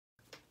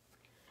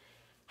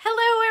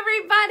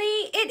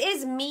it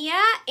is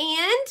Mia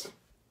and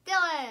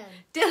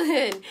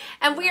Dylan.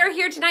 And we are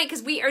here tonight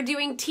because we are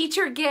doing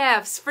teacher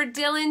gifts for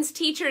Dylan's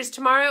teachers.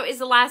 Tomorrow is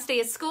the last day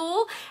of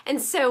school, and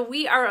so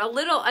we are a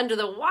little under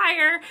the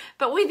wire,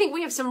 but we think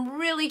we have some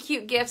really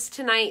cute gifts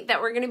tonight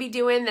that we're going to be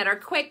doing that are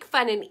quick,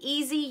 fun, and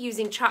easy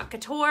using Chalk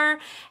Couture,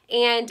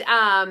 and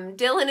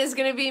Dylan is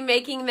going to be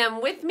making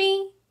them with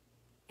me.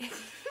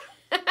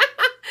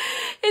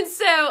 And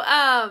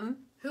so,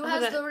 who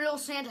has the real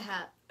Santa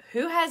hat?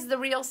 Who has the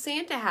real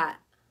Santa hat?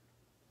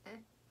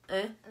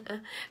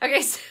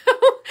 Okay, so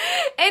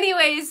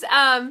anyways,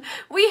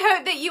 we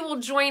hope that you will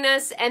join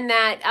us and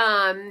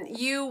that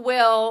you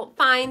will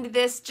find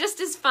this just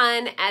as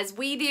fun as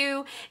we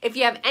do. If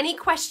you have any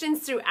questions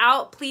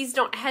throughout, please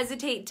don't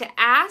hesitate to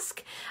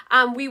ask.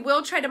 We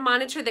will try to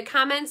monitor the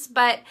comments,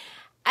 but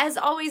as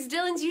always,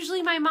 Dylan's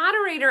usually my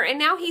moderator, and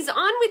now he's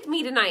on with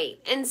me tonight.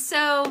 And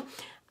so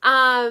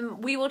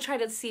we will try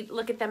to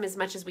look at them as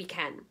much as we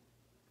can.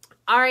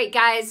 All right,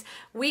 guys,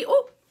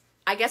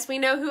 I guess we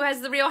know who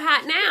has the real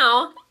hat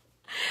now.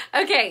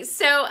 Okay,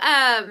 so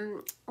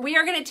we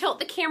are going to tilt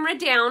the camera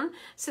down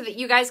so that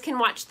you guys can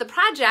watch the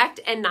project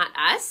and not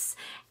us.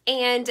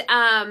 And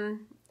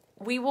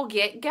we will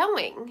get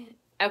going.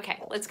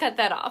 Okay, let's cut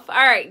that off. All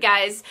right,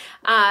 guys,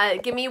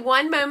 give me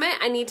one moment.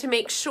 I need to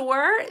make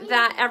sure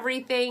that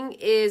everything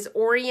is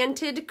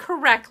oriented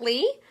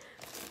correctly.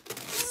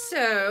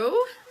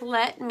 So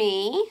let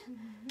me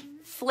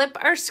flip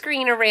our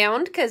screen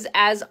around because,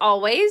 as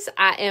always,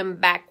 I am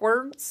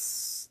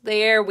backwards.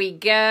 There we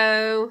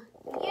go.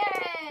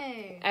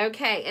 Yay!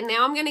 Okay, and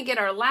now I'm going to get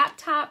our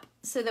laptop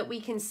so that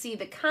we can see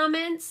the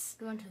comments.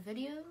 Go into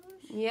videos.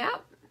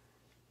 Yep.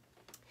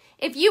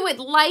 If you would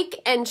like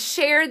and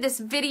share this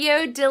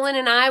video, Dylan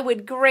and I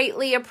would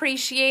greatly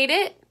appreciate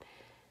it.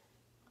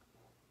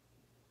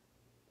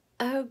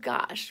 Oh,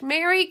 gosh.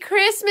 Merry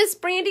Christmas,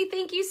 Brandy.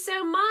 Thank you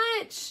so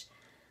much.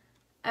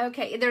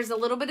 Okay, there's a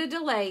little bit of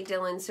delay,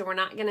 Dylan, so we're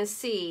not going to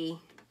see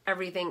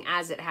everything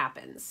as it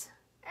happens.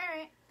 All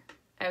right.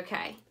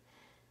 Okay.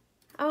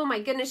 Oh,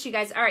 my goodness, you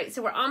guys. All right,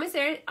 so we're almost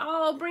there.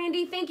 Oh,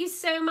 Brandy, thank you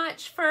so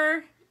much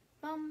for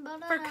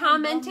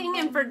commenting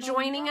and for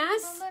joining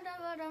us.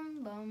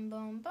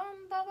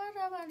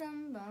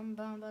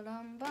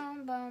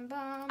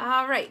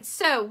 All right,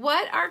 so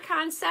what our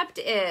concept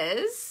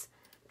is,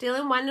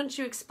 Dylan, why don't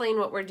you explain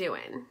what we're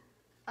doing?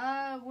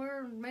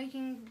 We're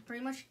making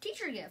pretty much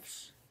teacher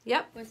gifts.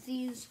 Yep. With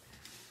these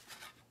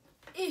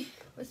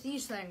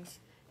things.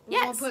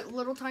 Yes. We'll put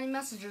little tiny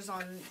messages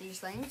on these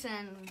things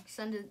and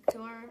send it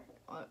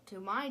to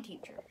my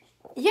teachers.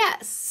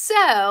 Yes.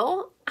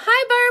 So,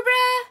 hi,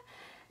 Barbara.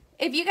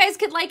 If you guys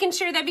could like and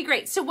share, that'd be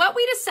great. So what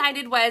we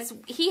decided was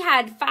he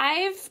had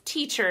 5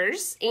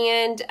 teachers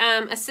and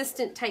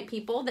assistant type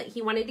people that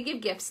he wanted to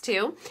give gifts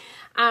to.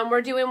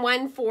 We're doing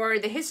one for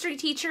the history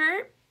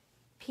teacher,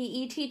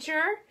 PE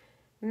teacher,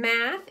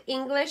 math,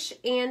 English,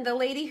 and the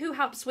lady who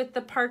helps with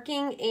the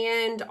parking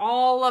and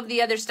all of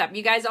the other stuff.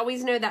 You guys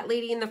always know that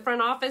lady in the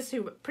front office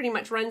who pretty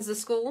much runs the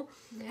school?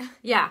 Yeah.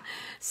 Yeah.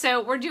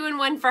 So we're doing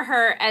one for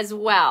her as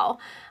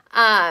well.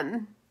 Hi,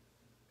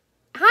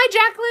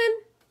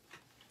 Jacqueline.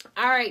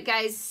 All right,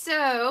 guys.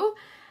 So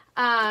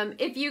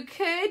if you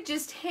could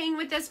just hang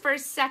with us for a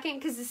second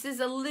because this is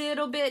a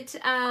little bit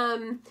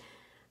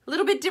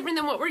different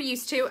than what we're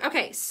used to.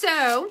 Okay,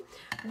 so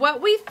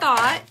what we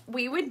thought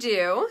we would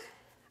do.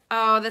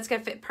 Oh, that's going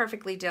to fit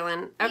perfectly,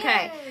 Dylan.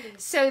 Okay, Yay.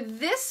 So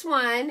this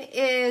one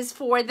is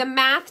for the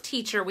math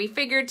teacher. We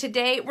figured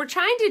today we're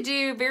trying to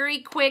do very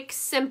quick,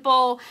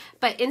 simple,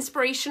 but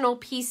inspirational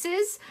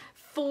pieces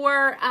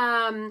for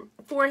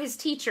his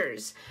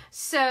teachers.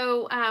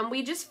 So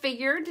we just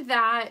figured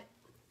that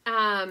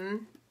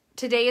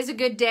today is a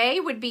good day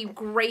would be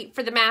great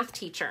for the math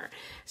teacher.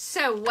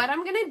 So what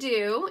I'm going to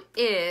do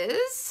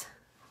is,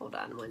 hold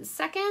on one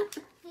second.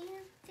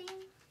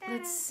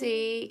 Let's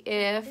see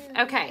if,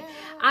 okay,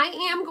 I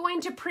am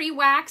going to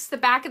pre-wax the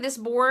back of this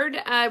board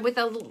with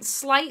a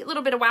slight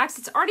little bit of wax.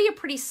 It's already a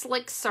pretty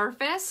slick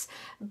surface,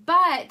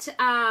 but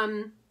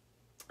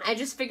I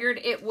just figured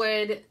it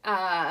would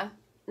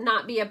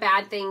not be a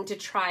bad thing to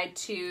try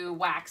to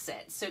wax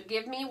it. So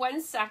give me 1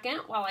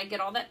 second while I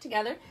get all that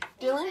together.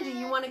 Dylan, do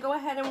you want to go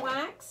ahead and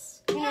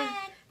wax?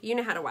 You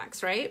know how to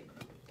wax, right?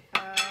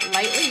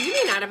 Lightly, you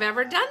may not have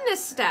ever done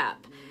this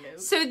step.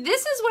 So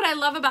this is what I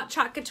love about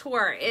Chalk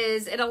Couture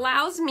is it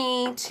allows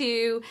me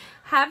to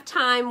have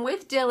time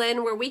with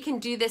Dylan where we can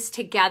do this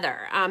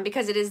together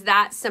because it is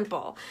that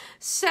simple.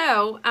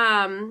 So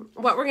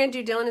what we're going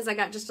to do, Dylan, is I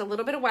got just a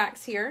little bit of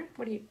wax here.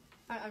 What do you?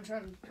 I'm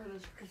trying to put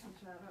this Christmas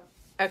hat up.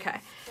 Okay.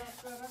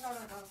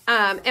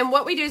 And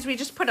what we do is we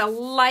just put a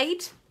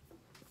light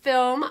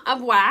film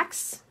of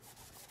wax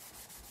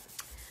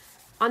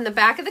on the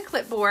back of the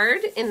clipboard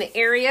in the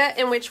area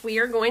in which we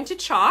are going to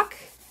chalk.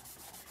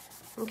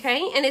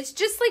 Okay, and it's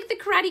just like the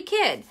Karate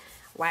Kid.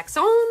 Wax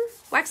on,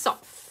 wax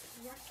off.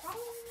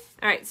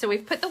 All right, so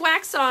we've put the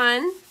wax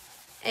on,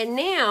 and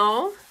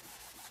now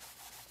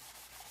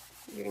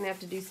you're going to have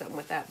to do something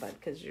with that, bud,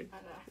 because you're...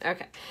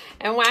 Okay,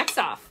 and wax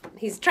off.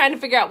 He's trying to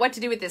figure out what to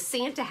do with this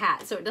Santa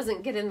hat so it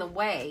doesn't get in the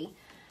way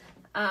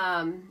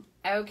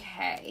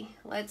Okay,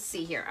 let's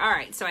see here. All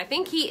right, so I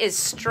think he is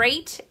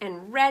straight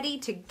and ready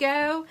to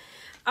go.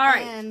 All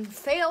right. And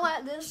fail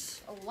at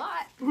this a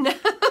lot. No,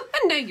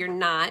 no, you're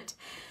not.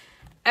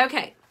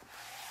 Okay,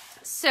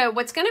 so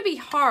what's going to be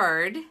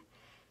hard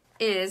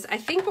is, I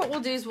think what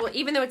we'll do is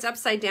even though it's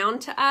upside down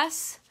to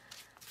us,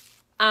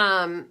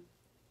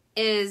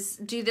 is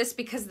do this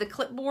because the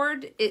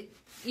clipboard,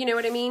 you know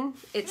what I mean?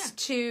 It's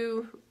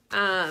too,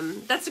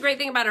 that's the great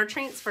thing about our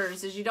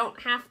transfers is you don't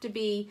have to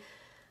be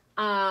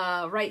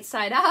right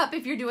side up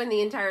if you're doing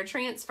the entire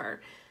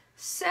transfer.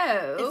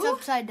 So it's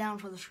upside down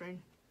for the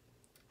screen.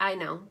 I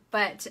know,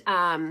 but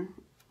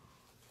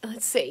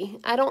let's see.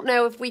 I don't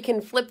know if we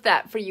can flip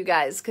that for you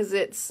guys because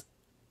it's,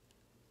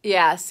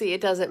 yeah, see,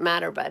 it doesn't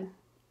matter, bud.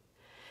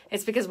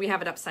 It's because we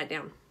have it upside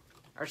down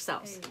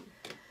ourselves.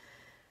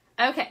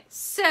 Hey. Okay,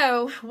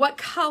 so what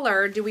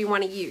color do we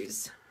want to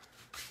use?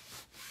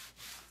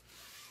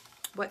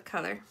 What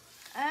color?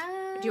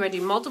 Do you want to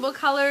do multiple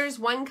colors,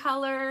 one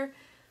color?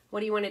 What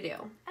do you want to do?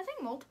 I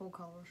think multiple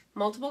colors.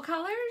 Multiple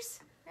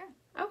colors?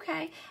 Yeah.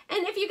 Okay.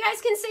 And if you guys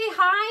can say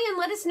hi and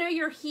let us know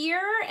you're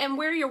here and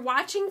where you're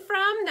watching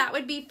from, that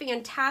would be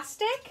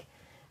fantastic.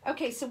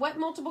 Okay, so what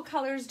multiple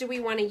colors do we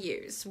want to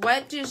use?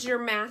 What does your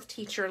math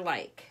teacher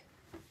like?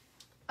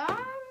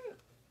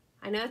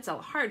 I know it's a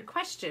hard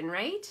question,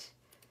 right?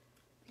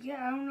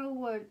 Yeah, I don't know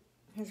what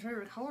his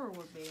favorite color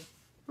would be.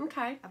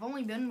 Okay. I've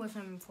only been with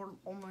him for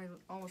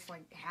almost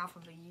like half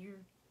of a year.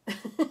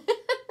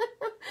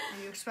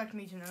 And you expect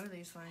me to know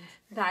these things.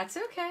 That's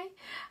okay.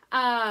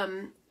 All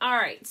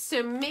right,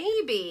 so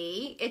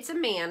maybe it's a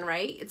man,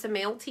 right? It's a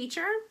male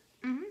teacher?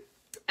 Mm-hmm.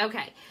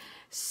 Okay,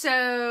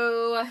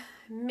 so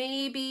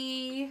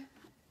maybe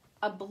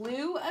a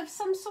blue of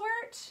some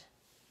sort?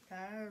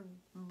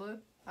 Blue?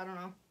 I don't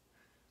know.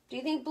 Do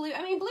you think blue?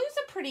 I mean, blue's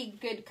a pretty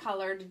good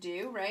color to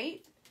do,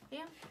 right?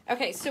 Yeah.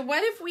 Okay, so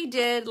what if we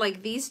did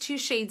like these two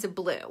shades of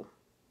blue?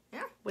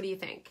 Yeah. What do you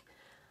think?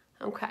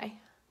 Okay.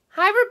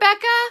 Hi,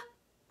 Rebecca.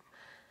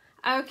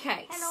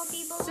 Okay. Hello,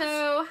 people.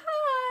 So,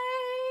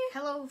 hi.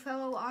 Hello,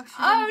 fellow oxygen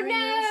breathers.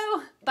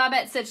 Oh, no.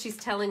 Babette said she's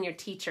telling your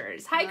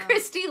teachers. Hi,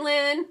 Christy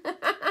Lynn.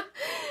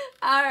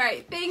 All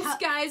right. Thanks,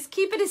 guys.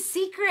 Keep it a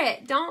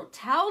secret. Don't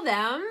tell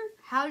them.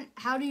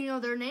 How do you know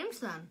their names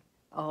then?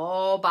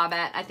 Oh,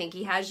 Babette, I think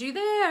he has you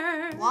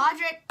there.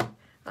 Logic.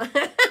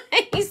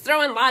 He's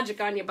throwing logic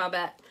on you,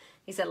 Babette.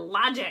 He said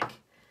logic.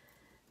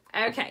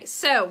 Okay,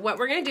 so what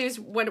we're going to do is,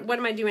 what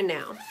am I doing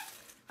now?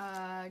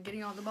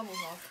 Getting all the bubbles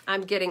off.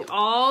 I'm getting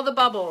all the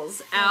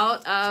bubbles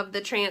out of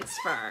the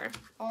transfer.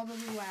 All the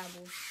little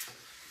apples.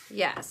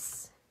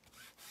 Yes.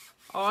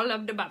 All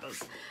of the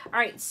bubbles. All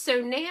right,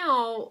 so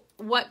now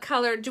what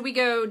color? Do we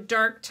go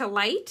dark to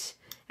light?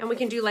 And we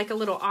can do like a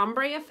little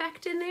ombre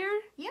effect in there?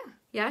 Yeah.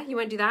 Yeah, you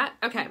want to do that?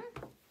 Okay.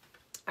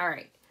 All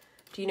right.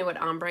 Do you know what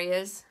ombre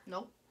is?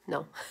 Nope.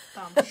 No.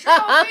 Sure,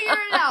 I'll figure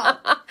it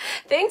out.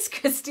 Thanks,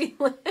 Christy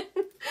Lynn.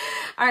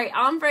 All right,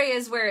 ombre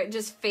is where it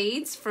just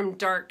fades from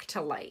dark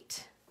to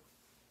light.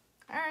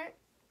 All right.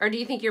 Or do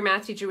you think your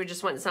math teacher would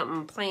just want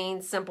something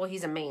plain, simple?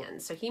 He's a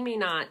man, so he may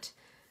not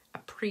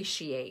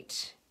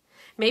appreciate.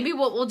 Maybe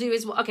what we'll do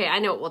is, okay, I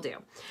know what we'll do.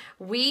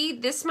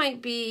 This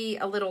might be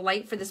a little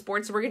light for this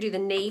board, so we're going to do the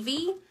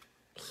navy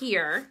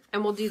here,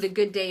 and we'll do the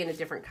good day in a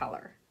different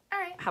color. All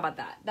right. How about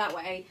that? That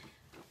way,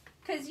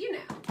 because, you know,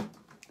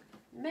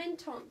 men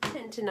don't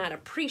tend to not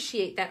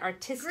appreciate that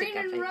artistic. Green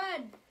and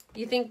red.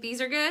 You think these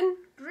are good?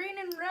 Green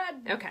and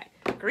red. Okay.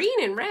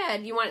 Green and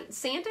red. You want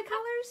Santa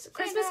colors?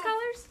 Christmas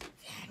colors?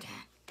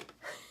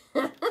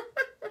 Santa.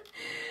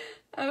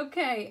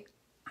 Okay.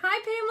 Hi,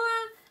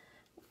 Pamela.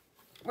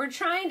 We're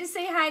trying to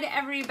say hi to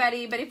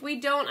everybody, but if we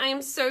don't, I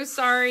am so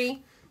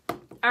sorry.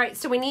 All right,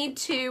 so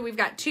we've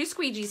got two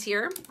squeegees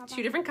here,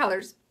 two different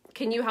colors.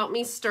 Can you help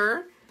me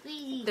stir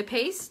the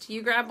paste?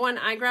 You grab one,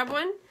 I grab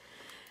one.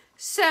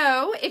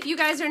 So, if you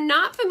guys are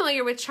not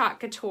familiar with Chalk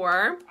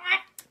Couture,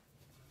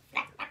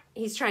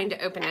 he's trying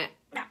to open it.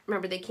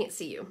 Remember, they can't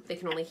see you. They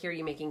can only hear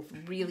you making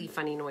really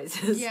funny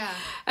noises. Yeah.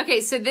 Okay,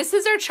 so this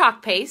is our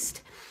chalk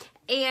paste.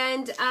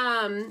 And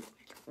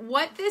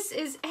what this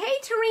is... Hey,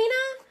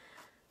 Tarina!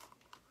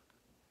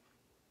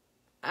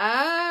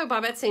 Oh,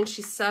 Bobette's saying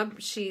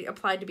she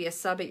applied to be a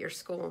sub at your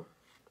school.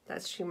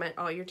 She met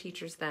all your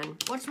teachers then.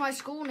 What's my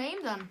school name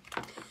then?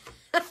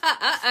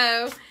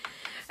 Uh-oh.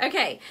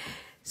 Okay,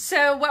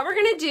 so what we're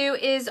going to do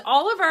is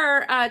all of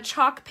our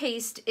chalk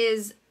paste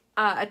is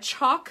a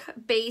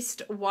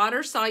chalk-based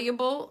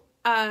water-soluble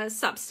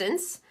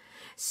substance.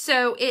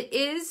 So it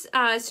is,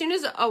 as soon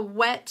as a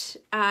wet,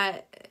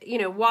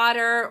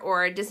 water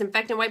or a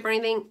disinfectant wipe or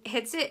anything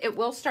hits it, it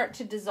will start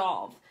to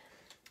dissolve.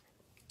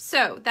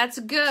 So that's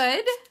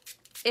good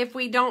if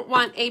we don't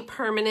want a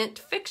permanent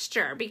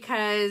fixture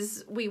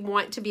because we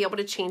want to be able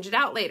to change it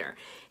out later.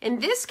 In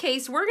this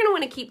case, we're going to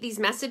want to keep these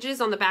messages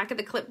on the back of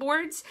the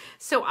clipboards.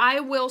 So I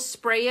will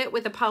spray it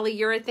with a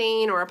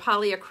polyurethane or a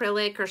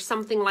polyacrylic or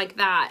something like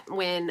that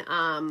when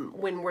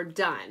we're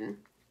done.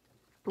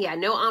 Yeah,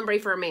 no ombre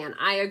for a man.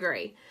 I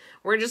agree.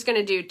 We're just going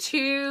to do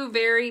two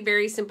very,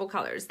 very simple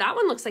colors. That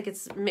one looks like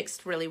it's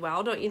mixed really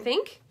well, don't you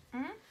think?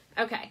 Mm-hmm.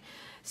 Okay,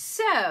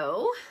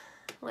 so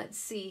let's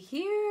see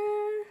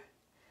here.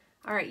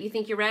 All right, you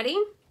think you're ready?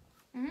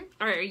 Mm-hmm.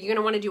 All right, are you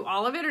gonna want to do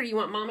all of it, or do you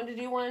want Mama to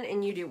do one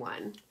and you do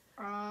one?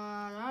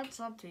 That's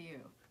up to you.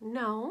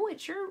 No,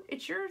 it's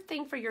your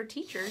thing for your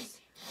teachers.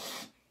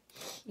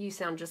 You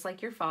sound just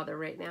like your father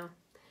right now.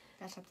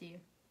 That's up to you.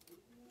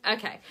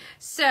 Okay,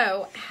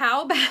 so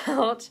how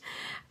about,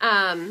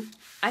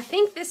 I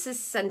think this is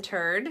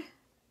centered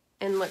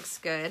and looks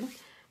good.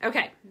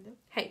 Okay,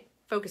 hey,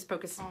 focus.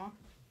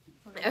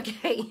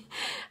 Okay,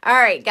 all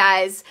right,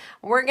 guys,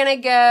 we're going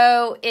to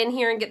go in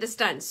here and get this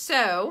done.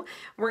 So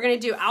we're going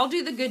to I'll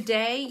do the good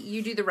day,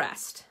 you do the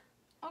rest.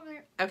 Okay.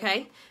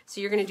 Okay,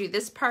 so you're going to do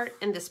this part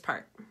and this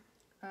part.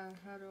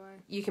 How do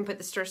I? You can put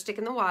the stir stick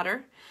in the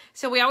water.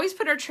 So we always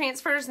put our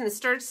transfers and the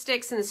stir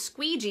sticks and the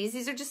squeegees.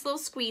 These are just little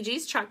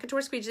squeegees, Chalk Couture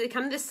squeegees. They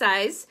come this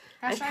size.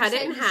 I cut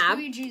it in half.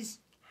 Squeegees.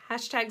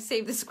 Hashtag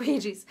save the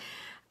squeegees.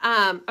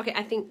 Okay,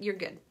 I think you're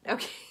good.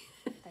 Okay.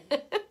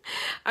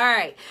 All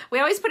right. We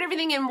always put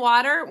everything in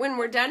water when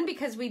we're done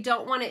because we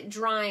don't want it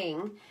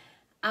drying.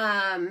 We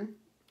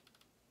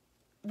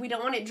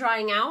don't want it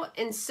drying out.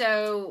 And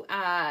so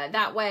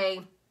that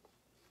way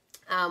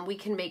we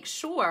can make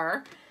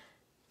sure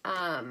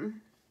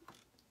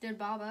Did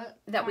Baba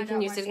that we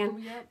can use it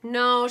again.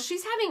 No, she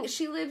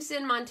lives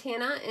in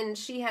Montana and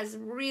she has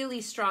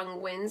really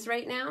strong winds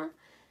right now.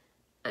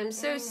 I'm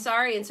so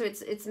sorry. And so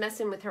it's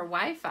messing with her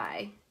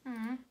Wi-Fi.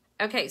 Mm-hmm.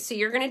 Okay, so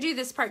you're going to do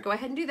this part. Go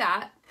ahead and do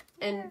that.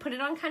 And put it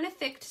on kind of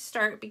thick to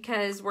start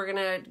because we're going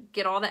to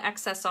get all the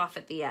excess off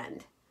at the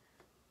end.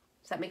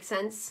 Does that make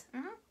sense?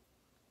 Mm-hmm.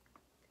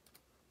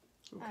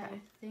 Okay.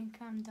 I think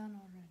I'm done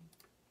already.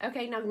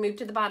 Okay, now move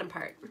to the bottom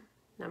part.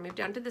 Now move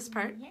down to this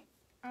part. Yeah.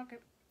 Okay.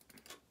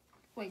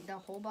 Wait, the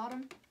whole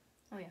bottom?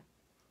 Oh, yeah.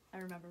 I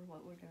remember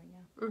what we're doing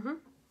now. Mm-hmm.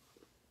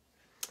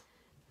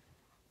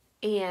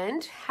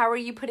 And how are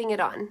you putting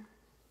it on?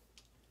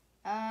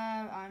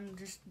 I'm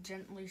just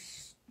gently,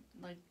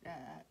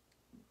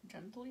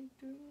 gently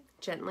doing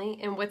it. Gently.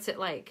 And what's it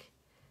like?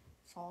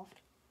 Soft.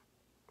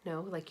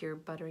 No, like you're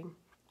buttering.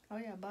 Oh,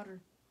 yeah,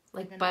 butter.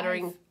 Like a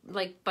buttering, knife.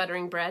 like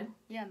buttering bread?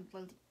 Yeah,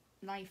 like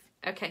knife.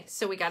 Okay,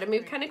 so we got to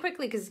move kind of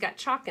quickly because it's got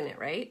chalk in it,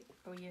 right?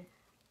 Oh, yeah.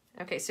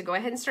 Okay, so go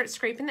ahead and start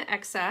scraping the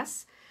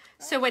excess.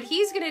 So what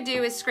he's going to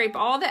do is scrape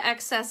all the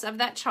excess of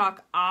that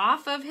chalk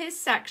off of his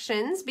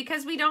sections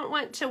because we don't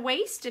want to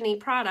waste any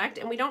product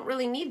and we don't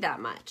really need that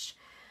much.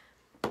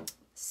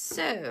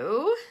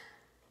 So,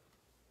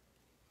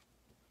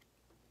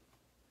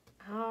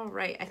 all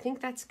right, I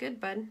think that's good,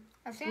 bud.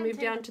 Move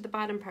down to the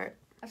bottom part.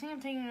 I think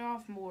I'm taking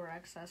off more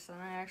excess than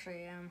I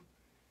actually am.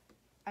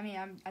 I mean,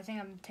 I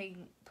think I'm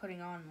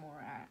putting on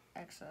more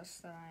excess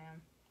than I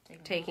am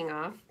taking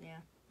off. Yeah.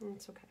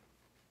 It's okay.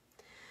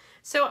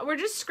 So we're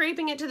just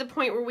scraping it to the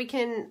point where we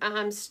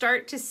can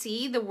start to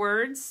see the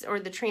words or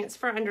the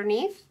transfer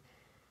underneath.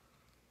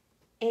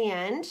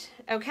 And,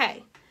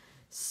 okay,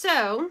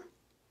 so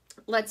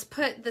let's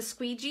put the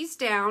squeegees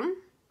down.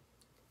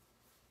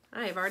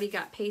 I have already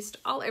got paste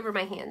all over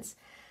my hands.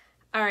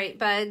 All right,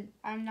 bud.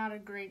 I'm not a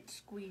great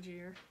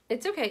squeegeer.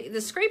 It's okay.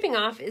 The scraping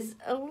off is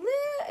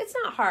it's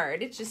not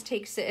hard. It just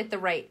takes it at the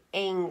right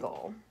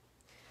angle.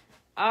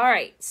 All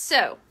right,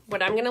 so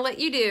what I'm going to let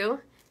you do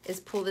is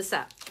pull this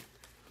up.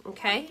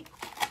 Okay?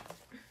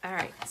 All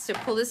right, so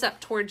pull this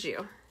up towards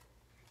you.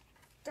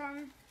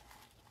 Done.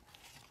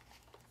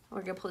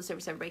 We're going to pull this over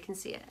so everybody can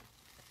see it.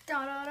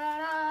 Da, da, da,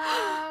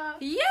 da.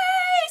 Yay!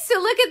 So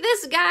look at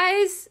this,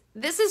 guys.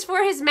 This is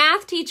for his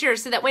math teacher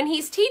so that when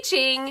he's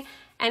teaching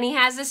and he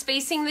has this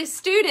facing the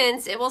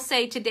students, it will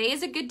say, today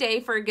is a good day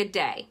for a good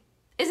day.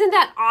 Isn't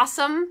that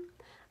awesome?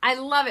 I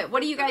love it.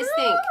 What do you guys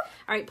think?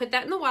 All right, put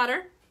that in the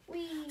water.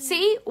 Wee.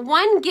 See,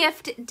 one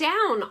gift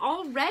down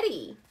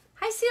already.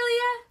 Hi,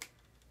 Celia.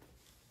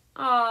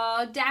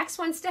 Oh, Dax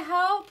wants to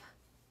help.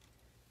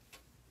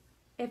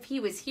 If he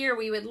was here,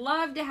 we would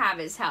love to have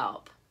his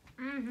help.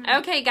 Mm-hmm.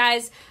 Okay,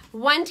 guys,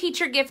 one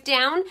teacher gift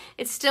down.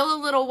 It's still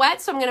a little wet,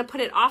 so I'm going to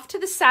put it off to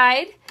the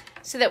side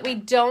so that we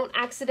don't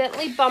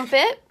accidentally bump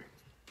it.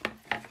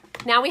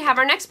 Now we have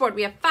our next board.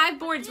 We have 5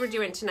 boards we're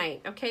doing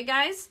tonight. Okay,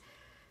 guys?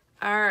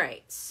 All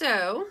right,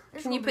 so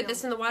can you put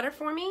this in the water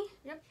for me?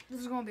 Yep,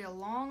 this is going to be a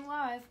long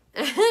live.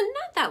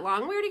 Not that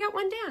long. We already got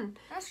one down.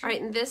 That's true. All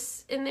right, and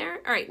this in there.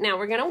 All right, now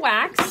we're going to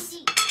wax.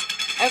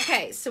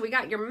 Okay, so we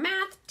got your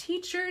math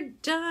teacher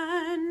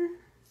done.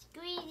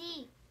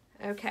 Squeezy.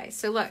 Okay,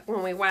 so look,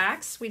 when we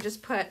wax, we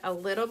just put a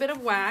little bit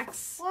of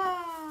wax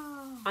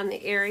Whoa. on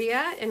the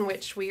area in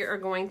which we are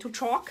going to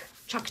chalk.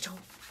 Chalk, chalk,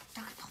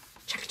 chalk,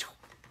 chalk.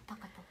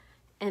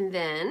 And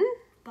then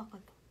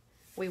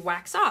we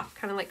wax off,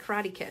 kind of like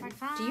Karate Kid.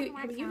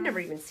 You've never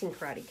even seen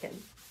Karate Kid.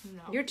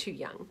 No. You're too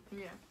young.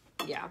 Yeah.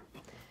 Yeah.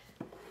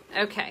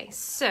 Okay,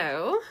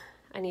 so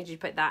I need you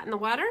to put that in the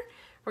water.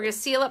 We're going to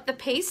seal up the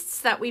pastes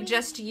that we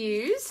just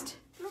used.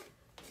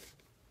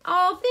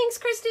 Oh, thanks,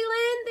 Christy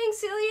Lynn. Thanks,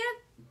 Celia.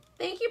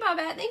 Thank you,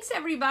 Bobette. Thanks,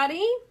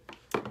 everybody.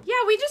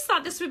 Yeah, we just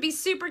thought this would be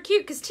super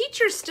cute because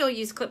teachers still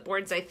use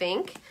clipboards, I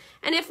think.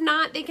 And if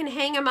not, they can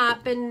hang them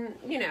up and,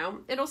 you know,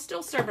 it'll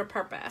still serve a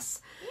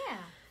purpose. Yeah.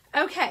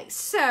 Okay,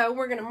 so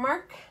we're gonna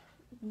mark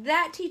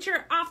that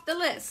teacher off the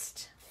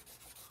list.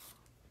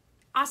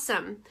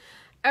 Awesome.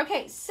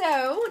 Okay,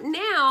 so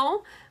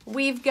now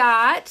we've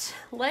got,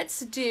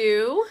 let's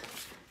do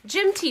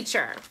gym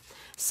teacher.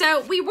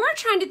 So we were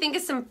trying to think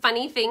of some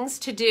funny things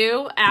to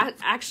do,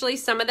 actually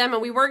some of them,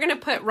 and we were going to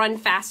put run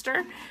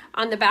faster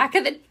on the back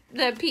of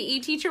the PE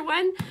teacher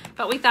one,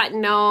 but we thought,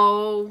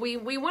 no,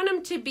 we want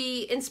them to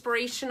be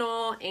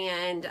inspirational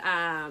and,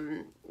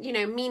 you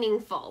know,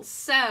 meaningful.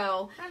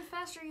 So run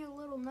faster, you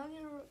little nugget.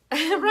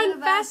 run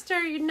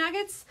faster, you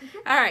nuggets.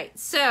 All right,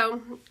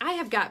 so I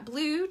have got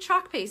blue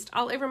chalk paste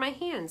all over my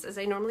hands, as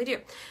I normally do.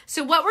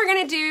 So what we're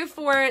going to do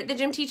for the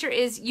gym teacher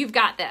is, you've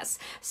got this.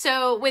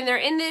 So when they're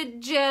in the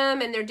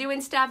gym and they're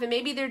doing stuff, and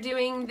maybe they're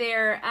doing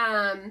their,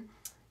 oh,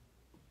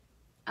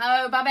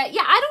 Bobette,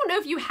 yeah, I don't know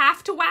if you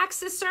have to wax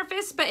this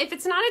surface, but if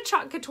it's not a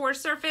Chalk Couture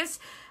surface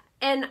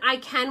and I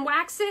can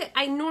wax it,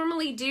 I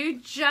normally do,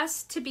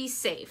 just to be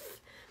safe.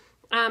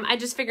 I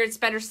just figured it's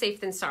better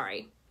safe than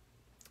sorry.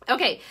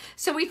 Okay,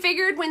 so we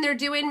figured when they're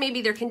doing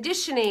maybe their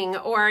conditioning,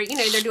 or, you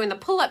know, they're doing the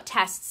pull-up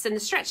tests and the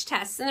stretch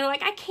tests, and they're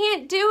like, I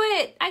can't do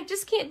it. I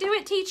just can't do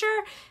it, teacher.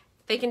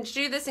 They can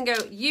do this and go,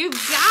 you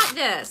got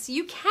this.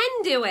 You can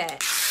do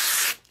it.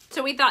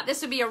 So we thought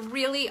this would be a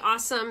really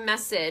awesome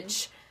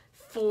message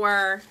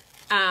for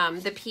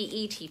the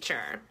PE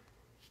teacher.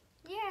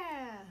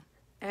 Yeah.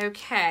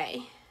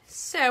 Okay,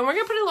 so we're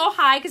going to put it a little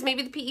high because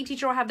maybe the PE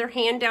teacher will have their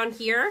hand down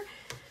here.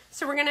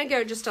 So we're going to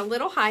go just a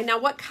little high. Now,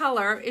 what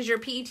color is your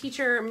PE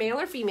teacher, male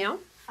or female?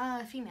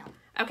 Female.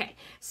 Okay,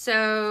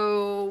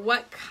 so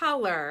what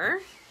color?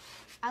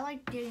 I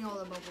like getting all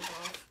the bubbles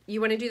off. You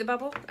want to do the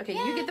bubble? Okay,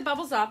 yeah. You get the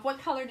bubbles off. What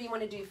color do you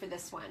want to do for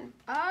this one?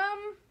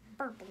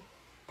 Purple.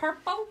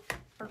 Purple?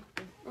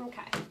 Purple.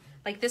 Okay.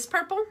 Like this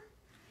purple?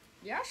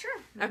 Yeah, sure.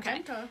 Okay.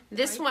 Magenta,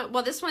 this right? one,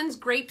 well, this one's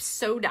grape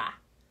soda.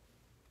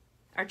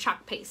 Or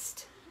chalk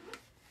paste.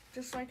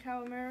 Just like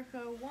how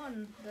America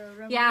won the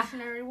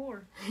Revolutionary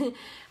War.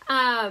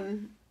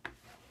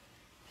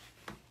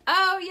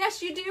 Oh,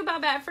 yes, you do,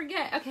 Bobette. I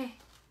forget. Okay.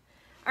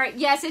 All right.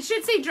 Yes, it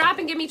should say drop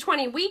and give me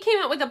 20. We came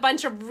up with a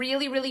bunch of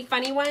really, really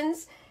funny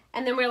ones.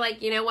 And then we're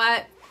like, you know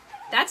what?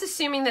 That's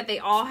assuming that they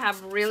all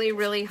have really,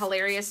 really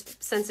hilarious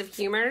sense of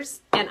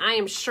humors. And I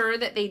am sure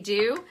that they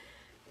do.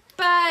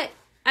 But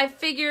I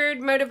figured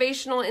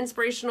motivational,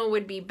 inspirational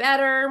would be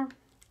better.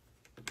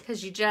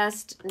 Because you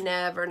just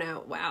never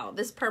know. Wow,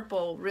 this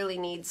purple really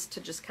needs to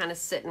just kind of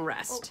sit and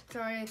rest. Oh,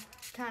 sorry.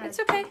 It's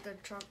okay. The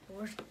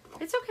chalkboard.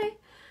 It's okay.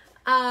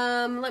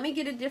 Let me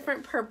get a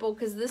different purple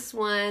because this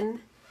one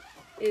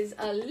is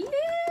a little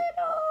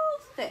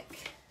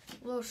thick.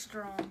 A little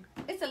strong.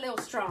 It's a little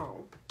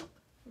strong.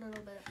 A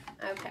little bit.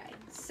 Okay,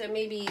 so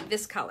maybe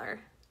this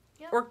color.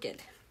 Yep.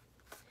 Orchid.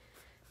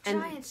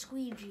 Giant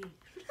squeegee.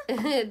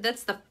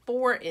 That's the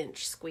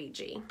 4-inch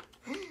squeegee.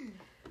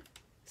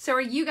 So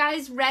are you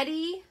guys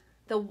ready?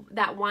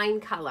 That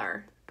wine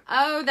color.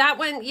 Oh, that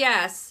one,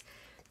 yes.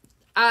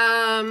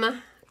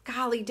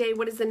 Golly day,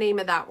 what is the name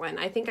of that one?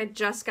 I think I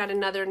just got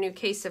another new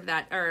case of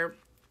that, or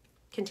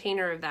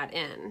container of that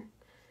in.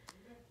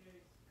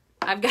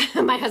 I've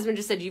got, my husband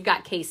just said, you've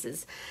got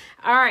cases.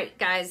 All right,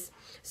 guys.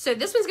 So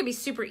this one's gonna be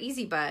super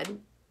easy, bud.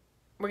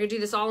 We're gonna do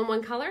this all in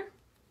one color?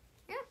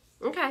 Yeah.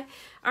 Okay.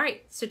 All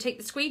right, so take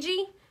the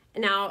squeegee.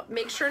 And now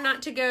make sure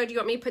not to go. Do you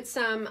want me to put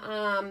some,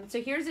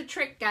 so here's a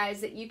trick, guys,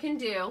 that you can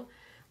do.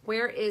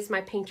 Where is my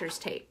painter's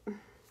tape?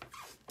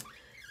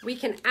 We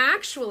can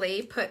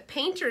actually put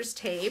painter's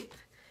tape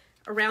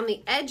around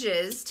the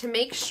edges to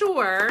make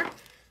sure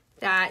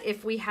that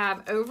if we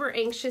have over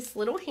anxious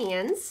little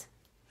hands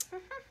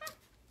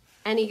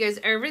and he goes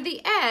over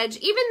the edge,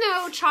 even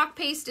though chalk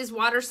paste is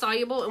water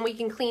soluble and we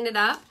can clean it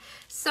up,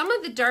 some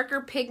of the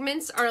darker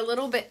pigments are a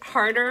little bit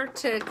harder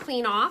to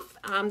clean off.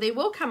 They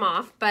will come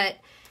off, but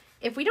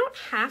if we don't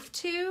have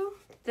to,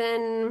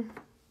 then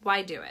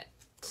why do it?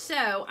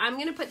 So I'm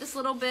going to put this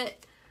little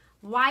bit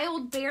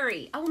wild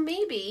berry. Oh,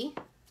 maybe.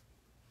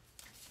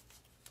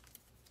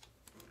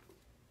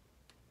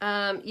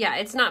 Yeah,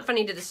 it's not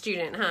funny to the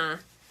student, huh?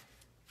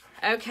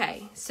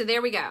 Okay, so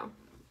there we go.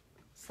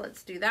 So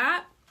let's do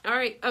that. All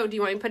right. Oh, do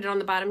you want me to put it on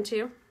the bottom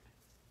too?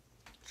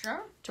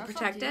 Sure. To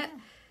protect it?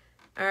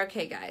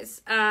 Okay,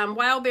 guys.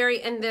 Wild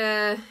berry and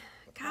the...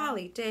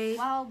 Golly, Dave.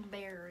 Wild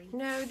berry.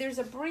 No, there's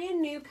a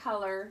brand new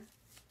color.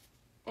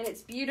 And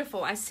it's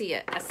beautiful. I see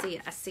it. I see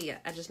it. I see it.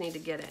 I just need to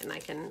get it. And I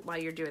can, while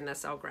you're doing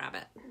this, I'll grab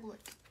it. Look.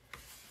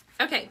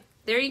 Okay.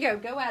 There you go.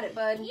 Go at it,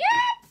 bud.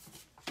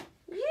 Yep.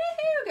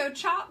 Yoo-hoo. Go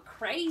chalk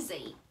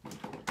crazy.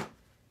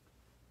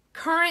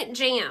 Current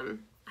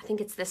Jam. I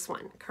think it's this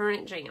one.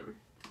 Current Jam.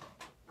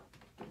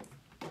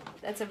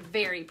 That's a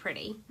very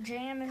pretty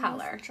Jam and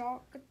color.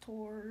 Chalk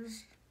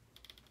Couture's.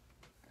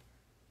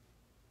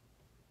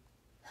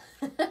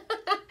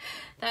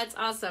 That's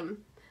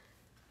awesome.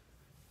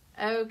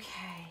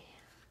 Okay.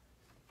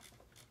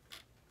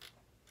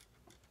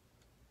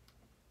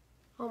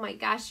 Oh my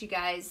gosh, you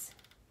guys.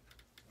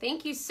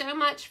 Thank you so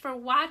much for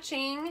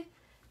watching.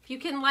 If you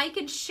can like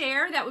and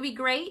share, that would be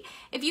great.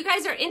 If you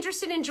guys are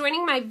interested in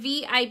joining my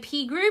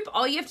VIP group,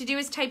 all you have to do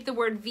is type the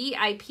word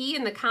VIP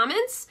in the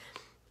comments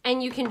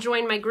and you can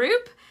join my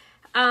group.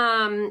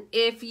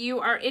 If you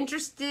are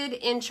interested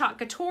in Chalk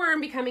Couture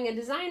and becoming a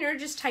designer,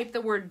 just type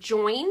the word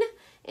join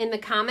in the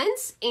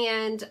comments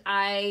and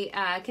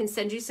I can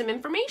send you some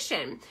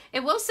information.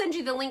 It will send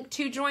you the link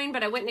to join,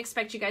 but I wouldn't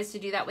expect you guys to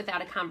do that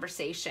without a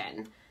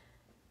conversation.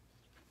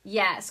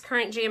 Yes,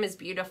 currant jam is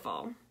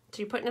beautiful.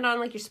 So you're putting it on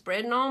like you're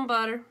spreading on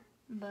butter.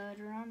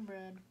 Butter on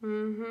bread.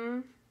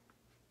 Mm-hmm.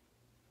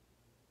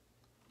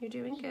 You're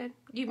doing good.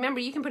 You remember,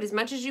 you can put as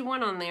much as you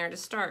want on there to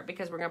start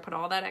because we're going to put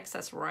all that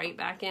excess right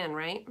back in,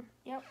 right?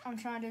 Yep, I'm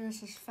trying to do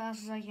this as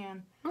fast as I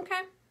can.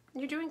 Okay,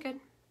 you're doing good.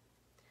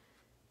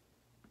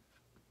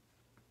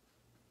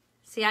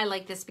 See, I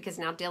like this because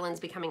now Dylan's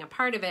becoming a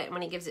part of it, and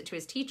when he gives it to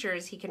his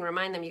teachers, he can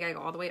remind them, you got to go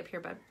all the way up here,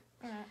 bud.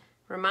 All right.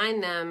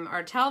 Remind them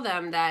or tell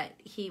them that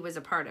he was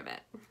a part of it.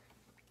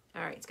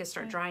 All right, it's going to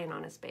start drying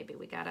on us, baby.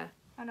 We got to...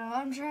 I know,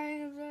 I'm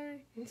trying, I'm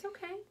sorry. It's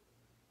okay.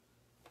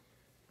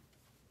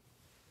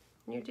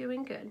 You're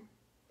doing good.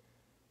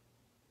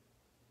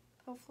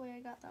 Hopefully I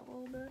got that a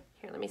little bit.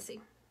 Here, let me see.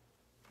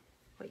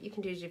 What you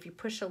can do is if you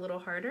push a little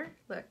harder,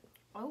 look.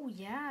 Oh,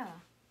 yeah.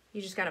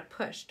 You just got to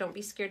push. Don't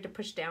be scared to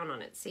push down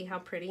on it. See how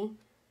pretty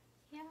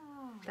Yeah.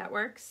 that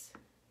works?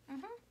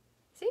 Mm-hmm.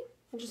 See?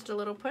 Just a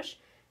little push.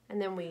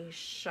 And then we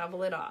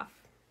shovel it off.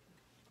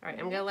 All right,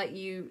 I'm going to let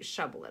you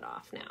shovel it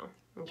off now.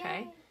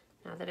 Okay? Yay.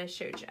 Now that I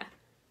showed you.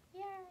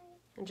 Yay.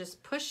 And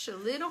just push a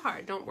little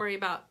hard. Don't worry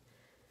about,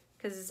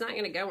 because it's not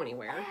going to go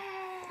anywhere.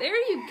 There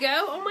you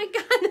go. Oh my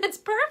God, that's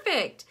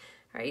perfect.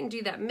 All right, and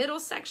do that middle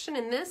section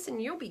in this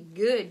and you'll be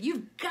good.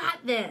 You've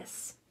got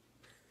this.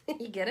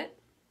 You get it?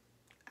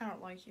 I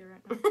don't like you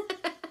right now.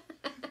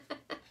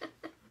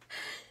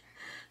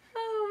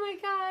 Oh my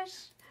gosh.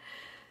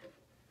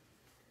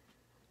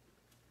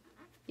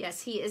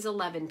 Yes, he is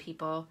 11,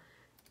 people.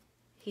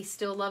 He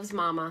still loves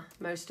mama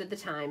most of the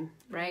time,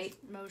 right?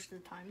 Most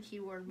of the time.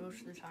 Keyword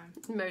most of the time.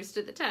 Most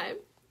of the time.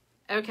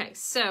 Okay,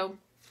 so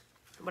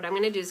what I'm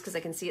going to do is, because I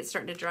can see it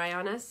starting to dry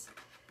on us,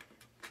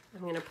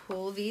 I'm going to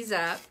pull these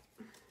up.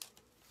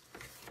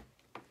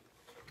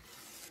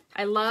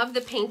 I love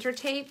the painter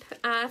tape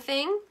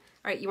thing.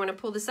 All right, you want to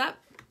pull this up?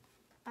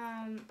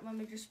 Let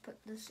me just put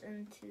this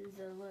into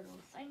the little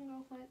thing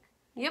real quick.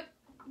 Yep.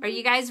 Are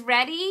you guys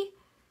ready?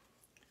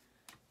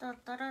 Da,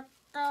 da, da,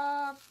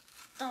 da,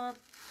 da,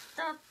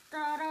 da,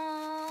 da,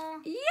 da.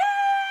 Yay!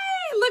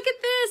 Look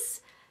at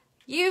this.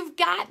 You've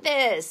got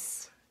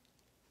this.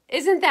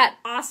 Isn't that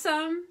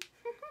awesome?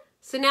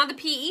 So now the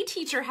PE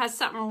teacher has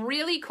something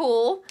really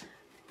cool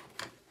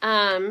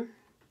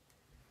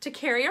to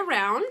carry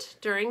around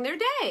during their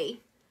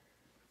day.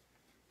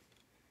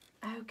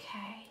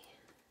 Okay.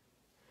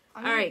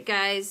 All right,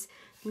 guys.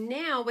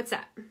 Now, what's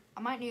that? I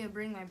might need to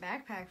bring my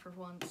backpack for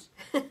once.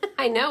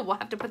 I know. We'll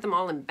have to put them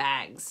all in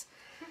bags.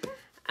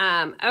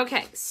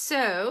 Okay,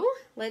 so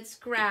let's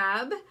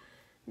grab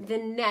the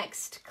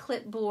next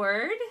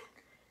clipboard.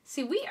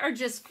 See, we are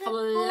just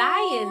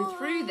flying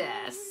through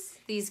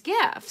these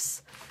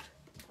gifts.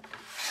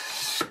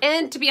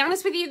 And to be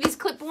honest with you, these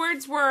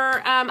clipboards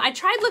were, I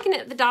tried looking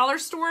at the dollar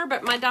store,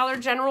 but my Dollar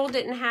General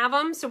didn't have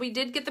them. So we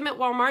did get them at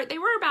Walmart. They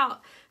were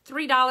about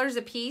 $3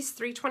 a piece,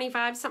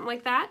 $3.25, something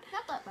like that.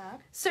 Not that bad.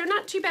 So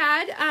not too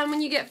bad.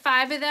 When you get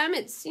 5 of them,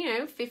 it's, you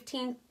know,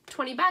 15,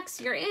 20 bucks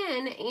you're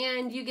in,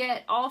 and you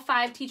get all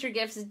 5 teacher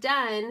gifts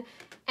done,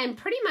 and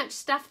pretty much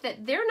stuff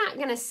that they're not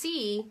going to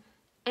see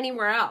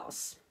anywhere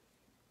else.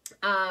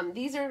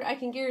 These are, I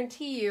can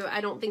guarantee you,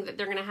 I don't think that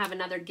they're going to have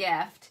another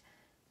gift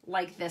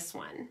like this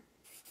one.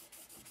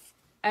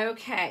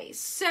 Okay,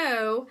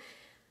 so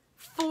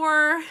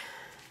for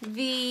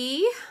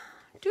the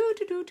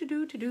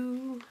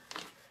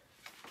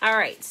all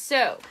right,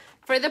 so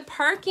for the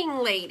parking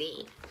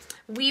lady,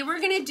 we were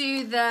gonna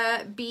do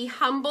the be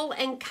humble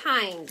and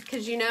kind,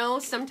 because you know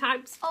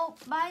sometimes. Oh,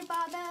 bye,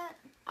 Bobette.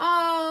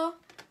 Oh,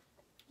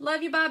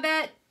 love you,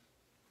 Bobette.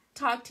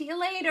 Talk to you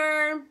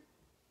later.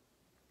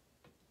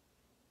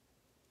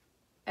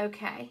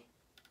 Okay.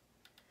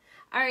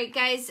 All right,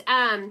 guys,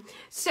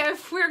 so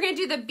we're going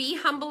to do the be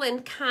humble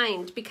and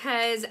kind,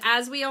 because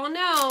as we all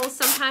know,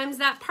 sometimes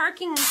that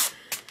parking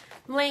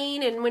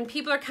lane, and when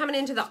people are coming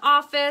into the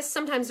office,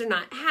 sometimes they're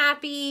not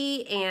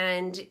happy,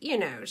 and, you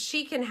know,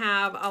 she can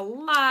have a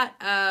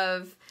lot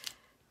of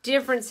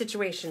different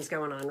situations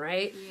going on,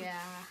 right? Yeah.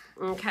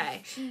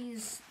 Okay.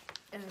 She's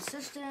an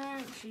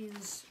assistant,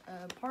 she's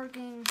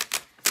parking,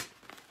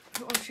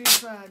 or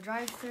she's a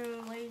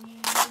drive-through lady,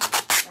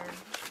 or...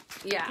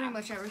 Yeah. Pretty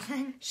much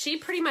everything. She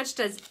pretty much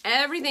does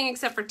everything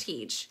except for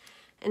teach.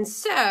 And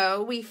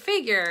so we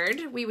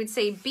figured we would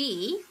say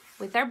be,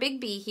 with our big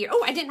B here.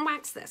 Oh, I didn't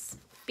wax this.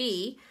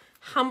 Be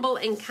humble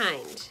and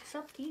kind.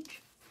 Sup,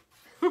 teach?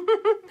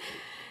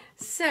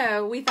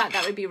 So we thought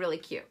that would be really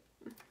cute.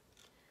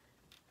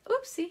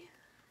 Oopsie.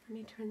 Let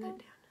me turn that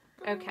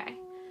down. Okay.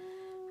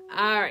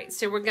 All right,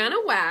 so we're going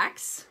to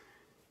wax.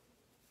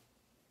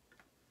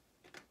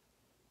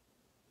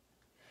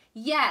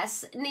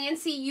 Yes,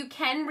 Nancy, you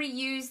can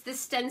reuse the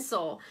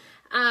stencil.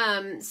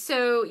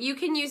 So you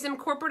can use them.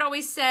 Corporate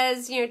always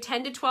says,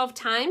 10 to 12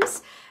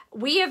 times.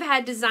 We have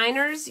had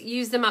designers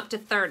use them up to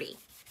 30.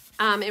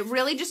 It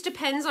really just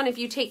depends on if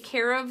you take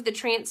care of the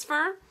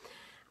transfer,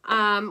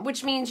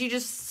 which means you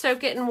just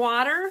soak it in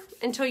water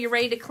until you're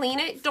ready to clean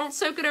it. Don't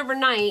soak it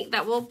overnight.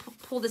 That will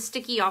pull the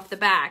sticky off the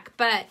back,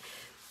 but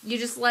you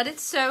just let it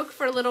soak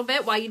for a little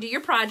bit while you do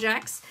your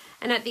projects.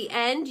 And at the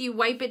end, you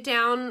wipe it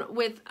down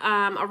with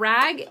a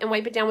rag and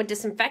wipe it down with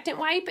disinfectant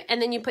wipe, and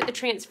then you put the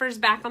transfers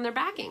back on their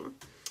backing.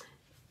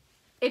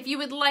 If you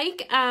would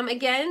like,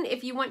 again,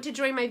 if you want to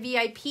join my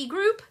VIP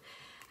group,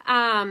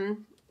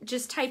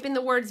 just type in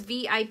the words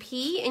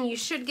VIP, and you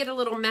should get a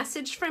little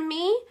message from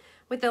me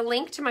with a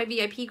link to my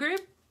VIP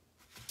group.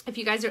 If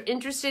you guys are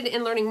interested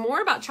in learning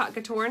more about Chalk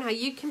Couture and how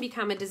you can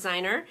become a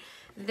designer,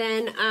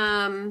 then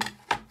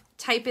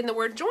type in the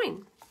word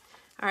join.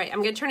 All right,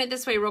 I'm going to turn it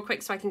this way real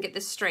quick so I can get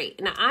this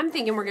straight. Now, I'm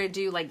thinking we're going to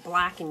do like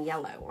black and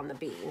yellow on the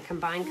bee and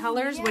combine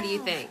colors. Yeah. What do you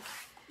think?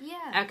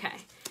 Yeah. Okay.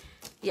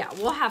 Yeah,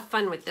 we'll have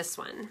fun with this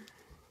one.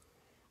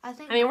 I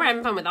mean, we're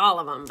having fun with all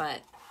of them,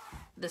 but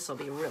this will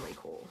be really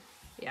cool.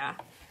 Yeah.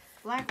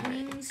 Black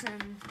wings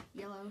and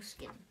yellow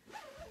skin.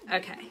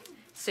 Okay.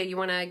 So you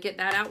want to get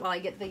that out while I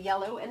get the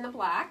yellow and the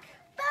black?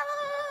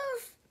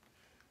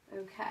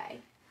 Bubbles! Okay.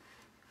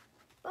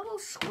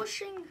 Bubbles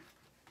squishing.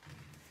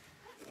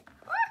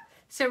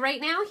 So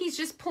right now he's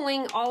just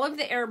pulling all of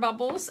the air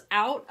bubbles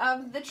out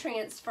of the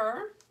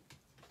transfer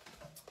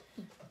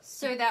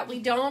so that we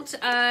don't,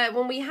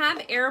 when we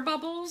have air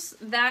bubbles,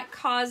 that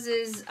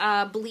causes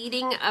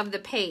bleeding of the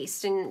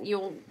paste, and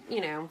you'll,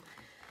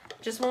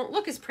 just won't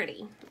look as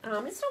pretty.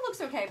 It still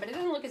looks okay, but it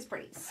doesn't look as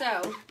pretty.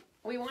 So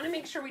we want to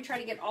make sure we try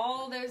to get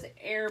all those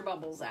air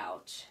bubbles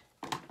out.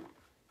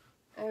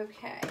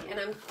 Okay, and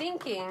I'm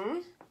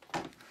thinking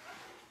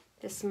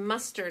this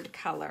mustard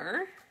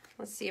color.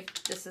 Let's see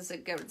if this is a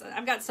good,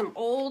 I've got some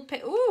old,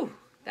 ooh,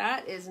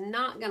 that is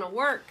not gonna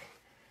work.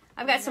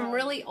 I've got some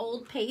really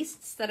old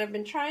pastes that I've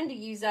been trying to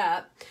use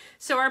up.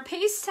 So our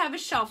pastes have a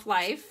shelf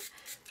life,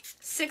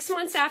 6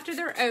 months after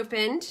they're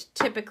opened,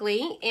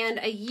 typically, and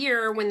a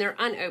year when they're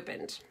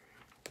unopened.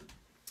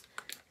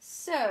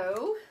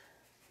 So,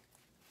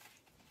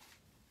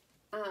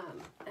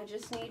 I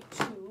just need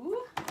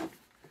to,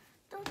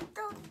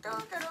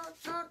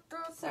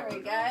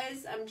 sorry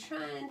guys, I'm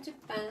trying to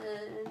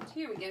find,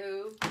 here we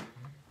go.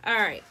 All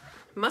right,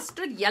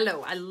 mustard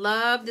yellow. I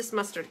love this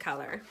mustard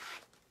color.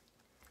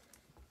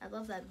 I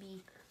love that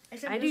bee.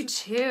 I do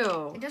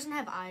too. It doesn't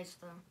have eyes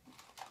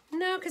though.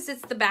 No, because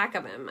it's the back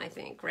of him, I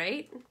think,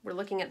 right? We're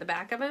looking at the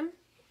back of him,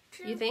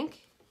 True. You think?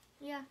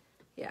 Yeah.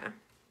 Yeah.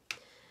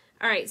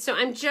 All right, so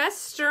I'm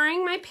just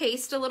stirring my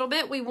paste a little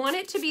bit. We want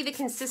it to be the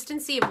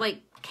consistency of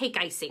like cake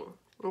icing,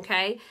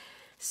 okay?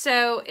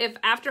 So if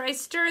after I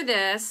stir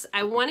this,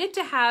 I want it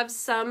to have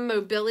some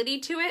mobility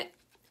to it.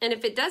 And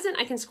if it doesn't,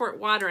 I can squirt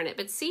water in it.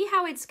 But see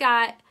how it's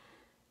got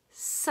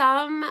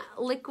some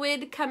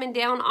liquid coming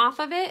down off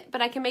of it?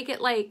 But I can make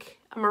it like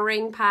a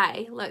meringue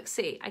pie. Look,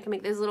 see, I can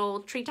make those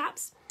little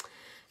treetops.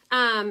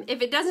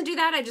 If it doesn't do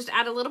that, I just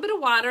add a little bit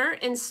of water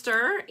and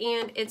stir,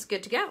 and it's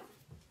good to go.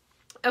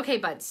 Okay,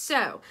 bud,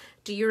 so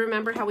do you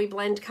remember how we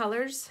blend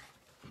colors?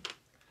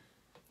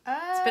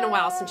 It's been a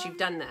while since you've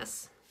done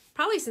this.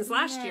 Probably since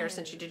last year,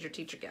 since you did your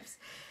teacher gifts.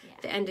 Yeah.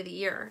 The end of the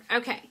year.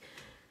 Okay,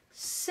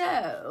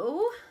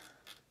 so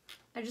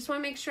I just want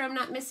to make sure I'm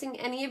not missing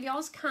any of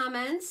y'all's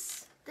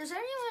comments. Does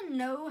anyone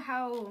know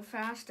how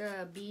fast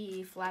a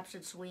bee flaps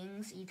its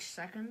wings each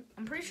second?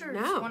 I'm pretty sure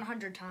it's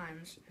 100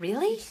 times.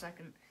 Really? Each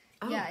second.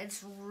 Oh. Yeah,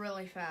 it's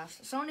really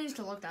fast. Someone needs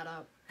to look that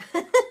up.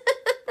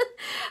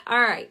 All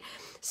right.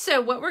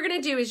 So what we're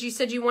going to do is, you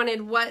said you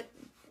wanted what,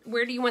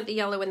 where do you want the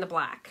yellow and the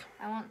black?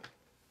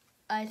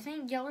 I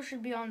think yellow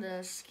should be on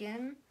the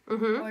skin,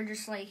 or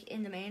just like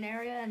in the main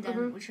area, and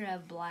then we should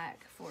have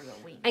black for the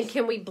wings. And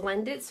can we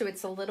blend it so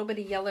it's a little bit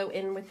of yellow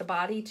in with the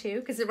body too?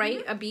 Because,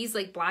 right, a bee's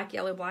like black,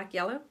 yellow, black,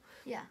 yellow?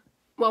 Yeah.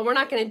 Well, we're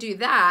not going to do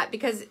that,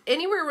 because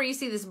anywhere where you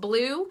see this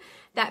blue,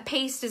 that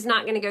paste is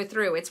not going to go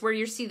through. It's where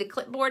you see the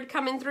clipboard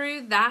coming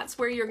through. That's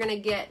where you're going to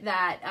get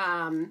that,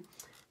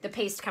 the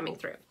paste coming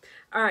through.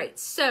 All right,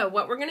 so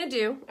what we're going to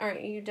do, all right,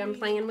 are you done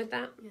playing with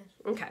that? Yes.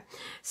 Okay,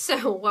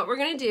 so what we're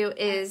going to do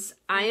is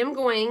I am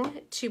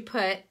going to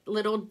put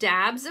little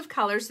dabs of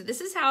color. So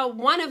this is how,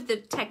 one of the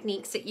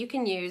techniques that you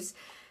can use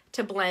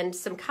to blend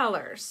some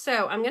colors.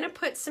 So I'm going to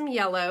put some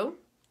yellow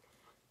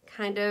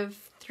kind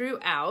of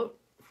throughout,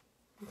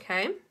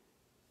 okay?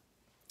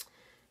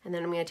 And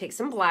then I'm going to take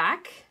some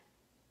black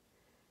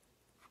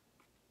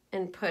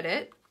and put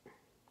it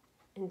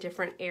in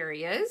different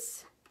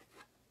areas.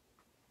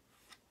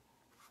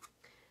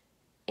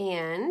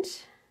 And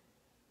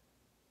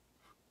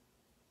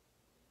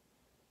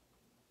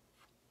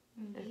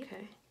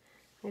okay,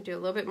 I'm going to do a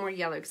little bit more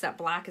yellow because that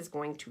black is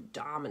going to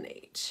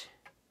dominate.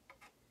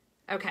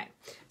 Okay,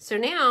 so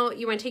now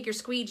you want to take your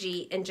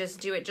squeegee and just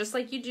do it just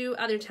like you do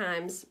other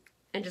times.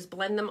 and just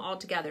blend them all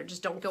together.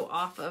 Just don't go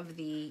off of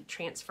the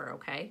transfer,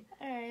 okay?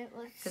 All right,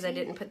 let's see. Because I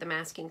didn't put the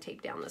masking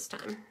tape down this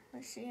time.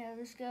 Let's see how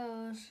this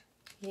goes.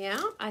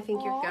 Yeah, I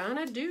think you're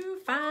gonna do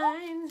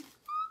fine.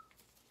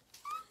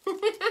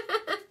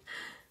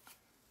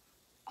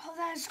 Oh,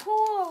 that's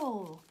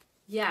cool.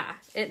 Yeah,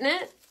 isn't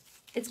it?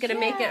 It's gonna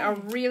make it a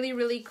really,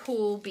 really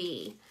cool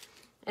bee.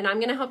 And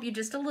I'm gonna help you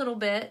just a little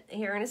bit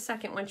here in a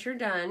second once you're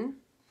done.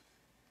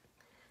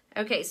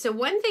 Okay, so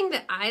one thing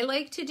that I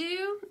like to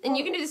do, and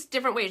you can do this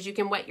different ways. You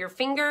can wet your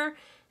finger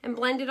and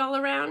blend it all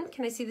around.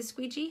 Can I see the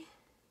squeegee?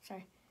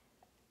 Sorry.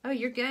 Oh,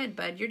 you're good,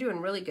 bud. You're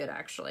doing really good,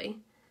 actually.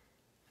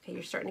 Okay,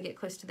 you're starting to get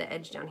close to the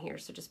edge down here,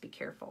 so just be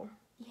careful.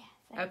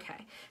 Yeah.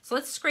 Okay, so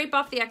let's scrape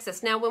off the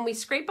excess. Now, when we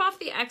scrape off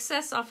the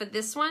excess off of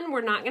this one,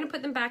 we're not going to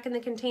put them back in the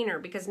container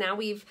because now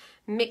we've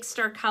mixed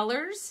our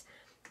colors,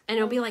 and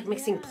it'll be like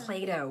mixing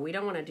Play-Doh. We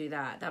don't want to do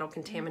that. That'll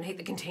contaminate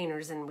the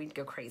containers, and we'd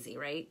go crazy,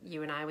 right?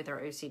 You and I with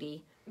our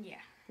OCD. Yeah.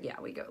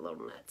 Yeah, we go a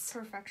little nuts.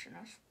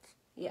 Perfectionist.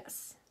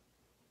 Yes.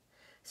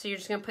 So you're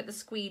just going to put the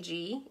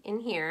squeegee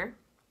in here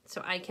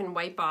so I can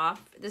wipe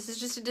off. This is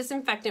just a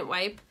disinfectant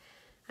wipe.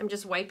 I'm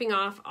just wiping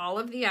off all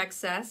of the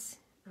excess.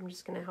 I'm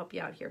just going to help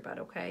you out here, bud,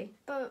 okay?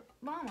 But,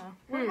 Mama,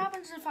 what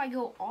happens if I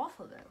go off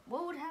of it?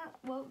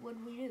 What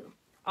would we do?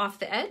 Off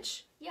the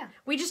edge? Yeah.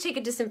 We just take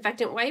a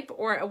disinfectant wipe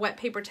or a wet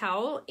paper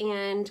towel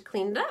and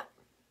clean it up.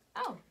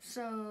 Oh,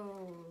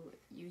 so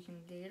you can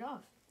get it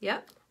off.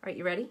 Yep. All right,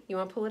 you ready? You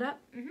want to pull it up?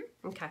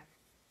 Mm-hmm. Okay.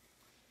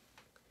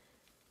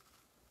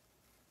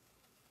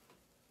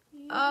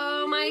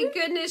 Oh my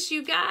goodness,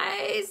 you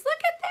guys.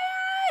 Look at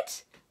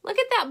that. Look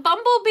at that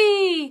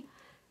bumblebee.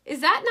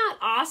 Is that not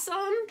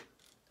awesome?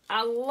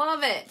 I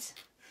love it.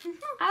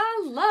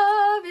 I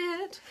love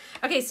it.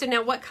 Okay, so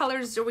now what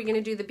colors are we going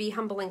to do the Be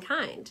Humble and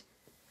Kind?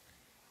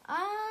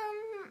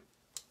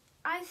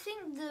 I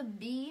think the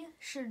bee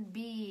should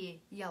be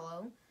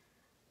yellow.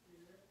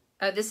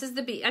 Oh, this is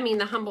the Be, I mean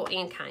the Humble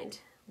and Kind.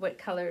 What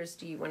colors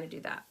do you want to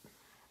do that?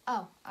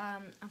 Oh, I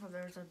thought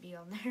there was a bee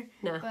on there.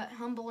 No. But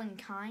humble and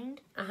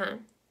kind. Uh-huh.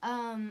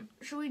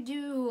 Should we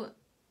do,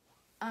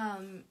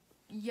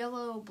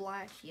 yellow,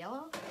 black,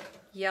 yellow?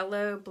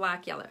 Yellow,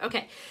 black, yellow.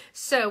 Okay,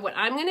 so what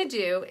I'm going to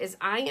do is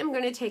I am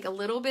going to take a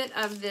little bit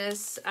of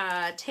this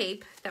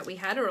tape that we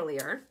had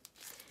earlier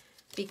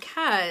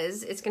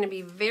because it's going to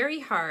be very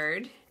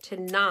hard to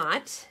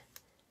not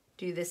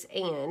do this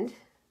and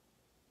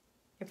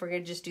if we're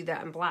going to just do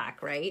that in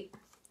black, right?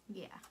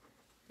 Yeah.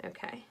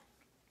 Okay.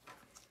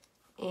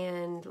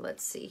 And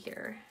let's see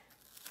here.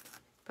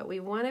 But we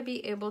want to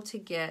be able to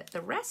get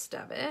the rest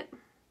of it.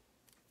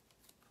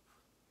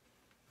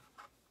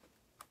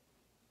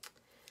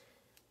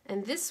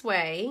 And this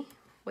way,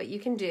 what you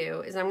can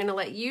do is I'm going to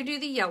let you do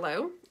the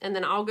yellow, and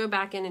then I'll go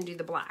back in and do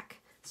the black.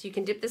 So you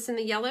can dip this in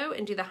the yellow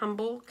and do the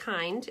Humble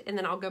Kind, and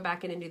then I'll go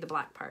back in and do the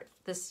black part.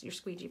 This, your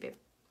squeegee, babe.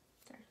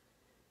 Sorry.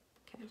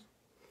 Okay.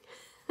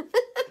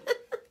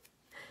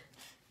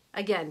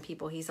 Again,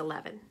 people, he's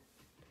 11.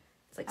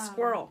 It's like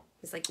squirrel.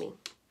 He's like me.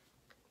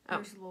 Oh.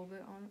 There's a little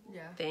bit on it.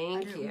 Yeah. Thank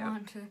I didn't you.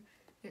 want to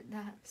get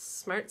that.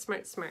 Smart,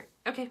 smart, smart.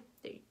 Okay,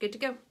 good to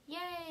go.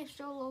 Yay,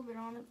 still a little bit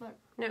on it, but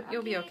No,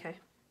 you'll be okay.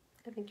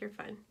 I think you're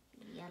fine.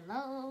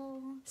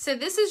 Yellow. So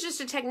this is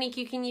just a technique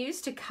you can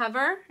use to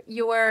cover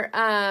your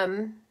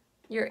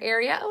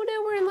area. Oh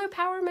no, we're in low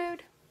power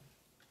mode.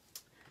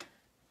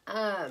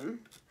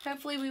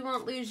 Hopefully we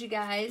won't lose you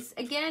guys.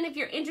 Again, if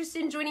you're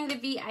interested in joining the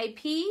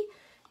VIP,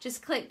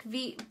 just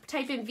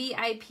type in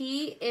VIP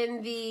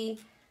in the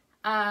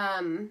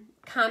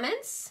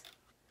comments.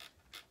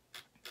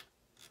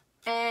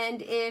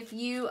 And if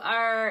you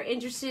are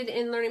interested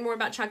in learning more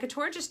about Chalk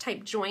Couture, just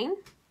type join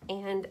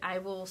and I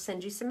will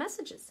send you some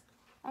messages.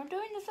 I'm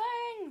doing the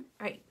thing.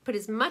 All right, put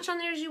as much on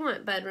there as you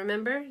want, bud.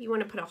 Remember, you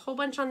want to put a whole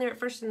bunch on there at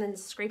first and then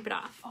scrape it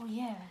off. Oh,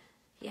 yeah.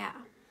 Yeah.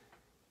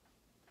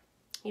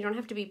 You don't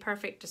have to be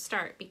perfect to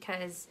start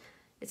because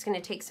it's going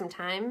to take some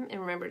time.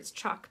 And remember, it's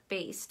chalk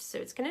based, so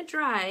it's going to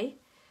dry.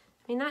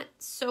 I mean, not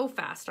so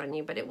fast on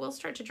you, but it will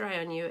start to dry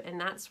on you,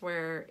 and that's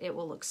where it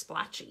will look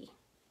splotchy.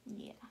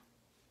 Yeah.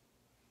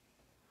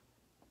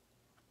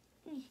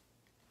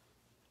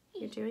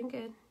 You're doing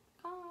good.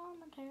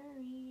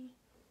 Commentary.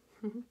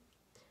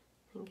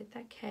 And get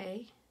that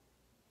K.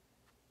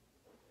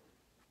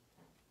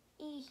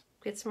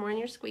 Get some more in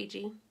your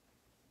squeegee.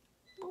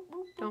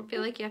 Don't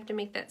feel like you have to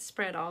make that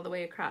spread all the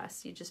way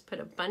across. You just put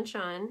a bunch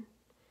on.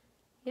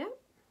 Yep.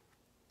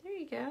 There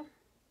you go.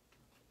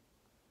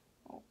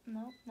 Oh,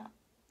 no, not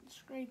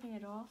scraping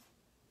it off.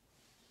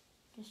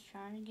 Just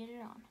trying to get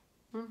it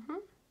on.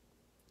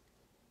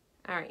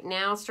 All right,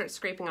 now start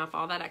scraping off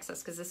all that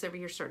excess because this over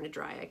here is starting to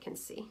dry, I can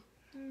see.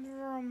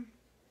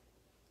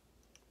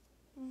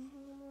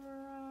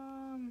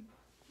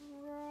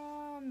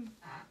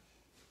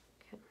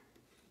 Okay.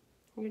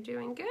 You're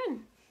doing good.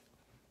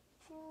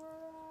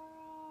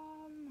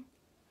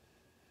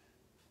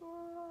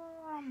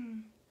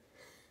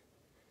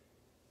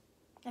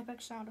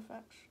 Epic sound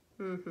effects.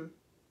 All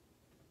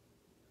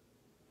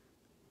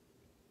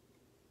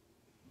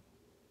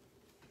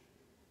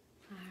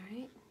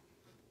right.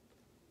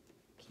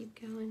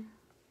 Keep going.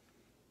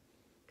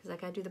 Because I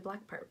gotta do the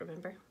black part,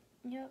 remember?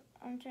 Yep,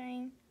 I'm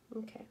trying.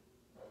 Okay.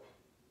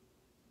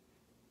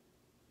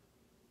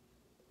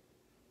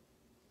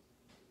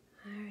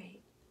 All right.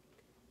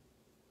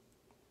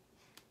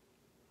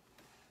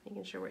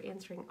 Making sure we're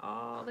answering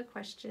all the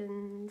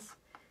questions.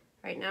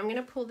 All right, now I'm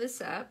gonna pull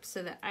this up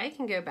so that I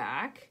can go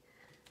back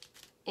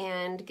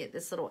and get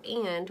this little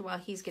and while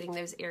he's getting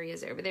those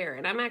areas over there.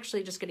 And I'm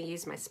actually just gonna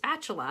use my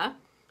spatula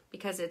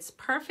because it's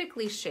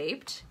perfectly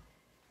shaped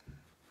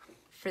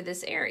for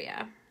this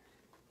area.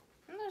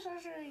 That's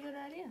actually a good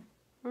idea.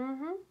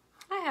 Mm-hmm.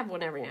 I have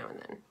one every now and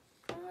then.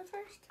 For the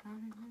first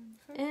time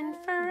In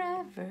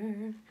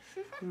forever,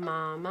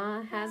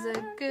 Mama has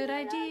a good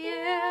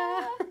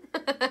idea.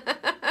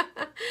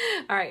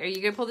 All right, are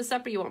you gonna pull this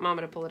up or you want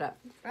Mama to pull it up?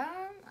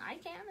 I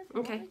can if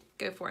you Okay, want.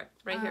 go for it.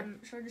 Right here.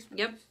 Should I just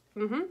Yep.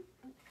 Mm-hmm.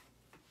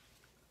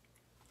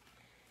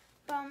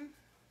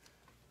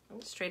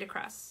 Straight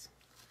across.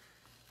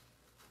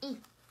 E.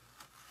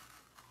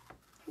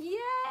 Yay!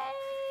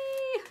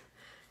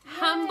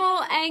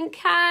 Humble and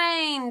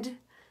kind.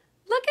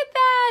 Look at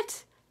that.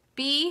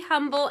 Be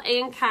humble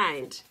and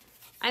kind.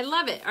 I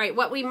love it. All right,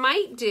 what we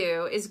might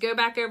do is go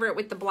back over it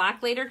with the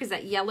black later because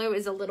that yellow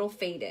is a little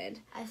faded.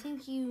 I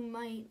think you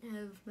might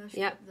have messed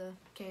Yep. up the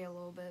K a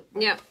little bit.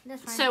 Yep.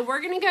 That's fine. So we're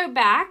going to go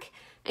back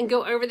and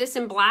go over this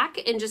in black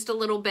in just a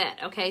little bit,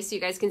 okay, so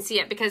you guys can see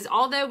it. Because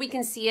although we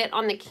can see it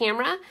on the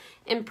camera,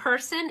 in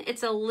person,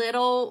 it's a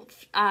little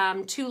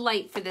too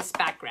light for this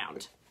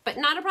background. But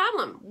not a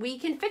problem. We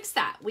can fix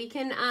that. We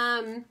can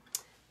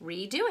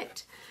redo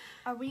it.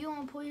 Are we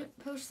going to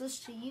post this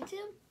to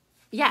YouTube?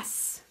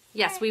 Yes.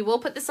 Yes, we will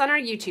put this on our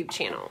YouTube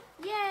channel.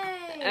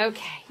 Yay!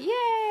 Okay,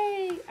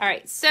 yay! All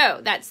right,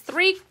 so that's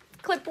 3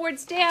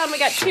 clipboards down. We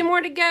got 2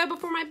 more to go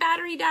before my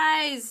battery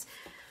dies.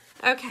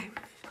 Okay,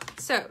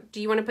 so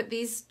do you want to put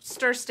these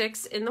stir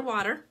sticks in the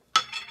water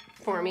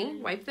for me?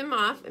 Wipe them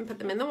off and put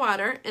them in the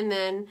water, and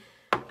then,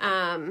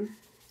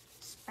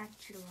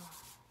 Spatula.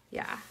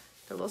 yeah,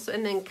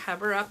 and then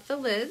cover up the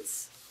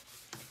lids.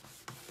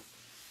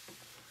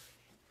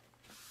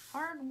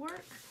 Hard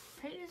work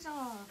pays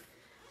off.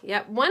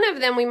 Yep, one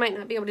of them we might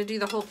not be able to do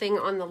the whole thing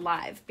on the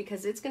live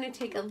because it's going to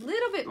take a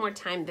little bit more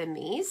time than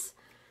these.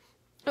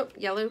 Oh,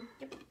 yellow,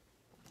 Yep.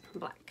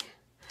 Black.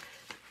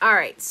 All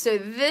right, so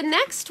the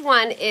next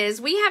one is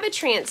we have a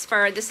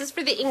transfer. This is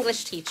for the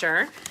English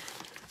teacher.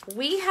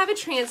 We have a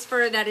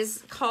transfer that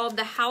is called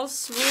the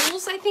House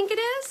Rules, I think it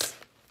is.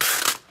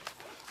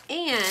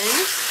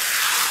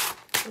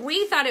 And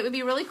we thought it would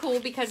be really cool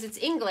because it's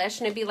English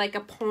and it'd be like a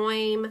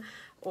poem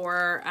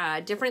or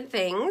different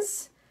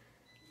things.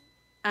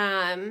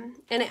 And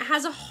it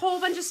has a whole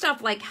bunch of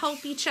stuff like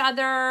help each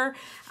other,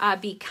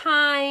 be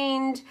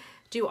kind,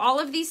 do all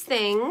of these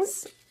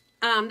things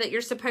that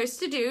you're supposed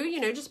to do, you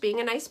know, just being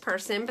a nice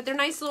person. But they're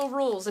nice little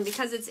rules. And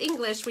because it's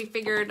English, we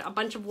figured a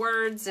bunch of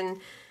words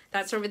and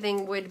that sort of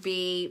thing would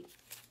be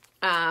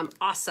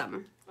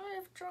awesome. I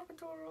have Chalk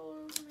Couture all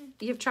over me.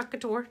 You have Chalk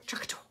Couture?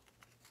 Chalk Couture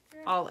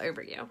all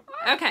over you.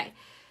 Okay,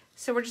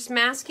 so we're just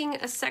masking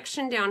a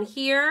section down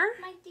here.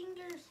 My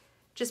fingers.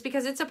 Just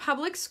because it's a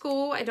public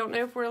school, I don't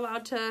know if we're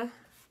allowed to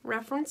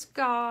reference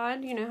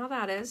God. You know how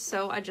that is.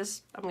 So I'm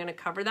going to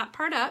cover that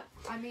part up.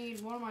 I mean,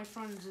 one of my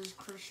friends is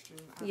Christian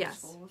at Yes.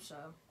 school, so.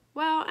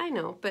 Well, I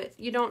know, but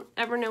you don't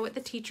ever know what the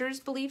teacher's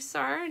beliefs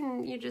are,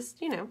 and you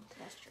just, you know,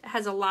 That's true. it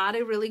has a lot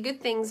of really good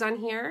things on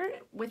here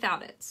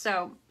without it.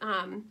 So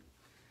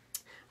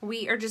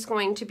we are just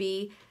going to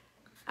be,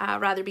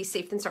 rather be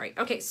safe than sorry.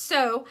 Okay,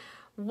 so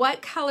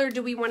what color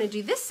do we want to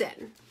do this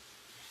in?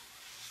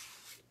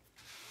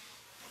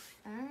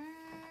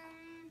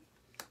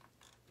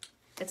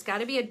 It's got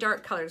to be a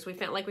dark color. We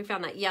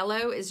found that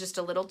yellow is just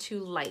a little too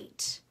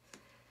light.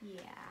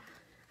 Yeah.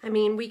 I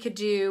mean, we've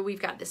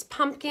got this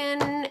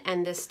pumpkin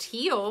and this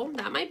teal.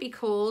 That might be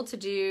cool to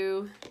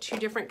do 2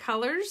 different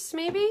colors,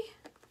 maybe.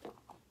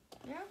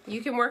 Yeah.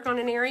 You can work on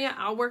an area.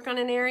 I'll work on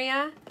an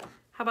area.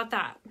 How about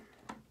that?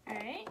 All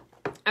right.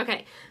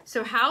 Okay,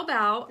 so how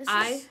about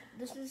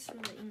This is for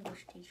the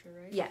English teacher,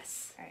 right?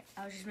 Yes. All right.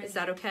 I was just making. Is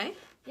that okay?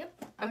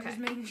 Yep. I was Okay. just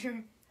making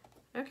sure.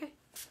 Okay.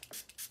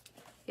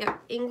 Yep,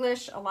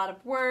 English, a lot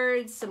of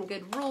words, some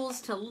good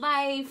rules to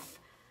life,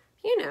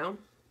 you know,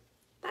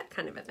 that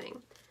kind of a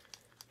thing.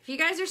 If you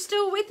guys are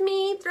still with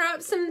me, throw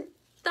up some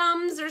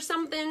thumbs or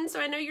something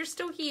so I know you're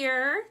still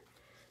here.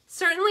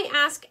 Certainly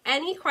ask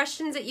any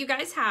questions that you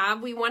guys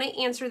have. We want to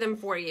answer them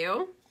for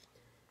you.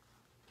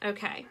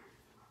 Okay.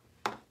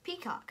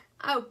 Peacock.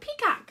 Oh,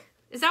 peacock.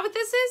 Is that what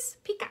this is?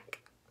 Peacock.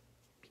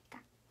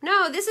 Peacock.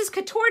 No, this is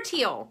couture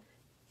teal.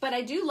 But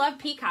I do love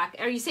peacock.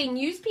 Are you saying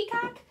use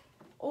peacock?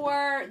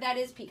 Or that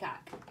is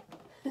peacock?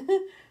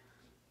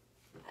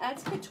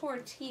 That's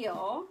couture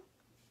teal.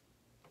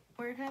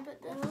 Where can I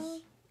put this?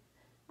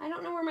 I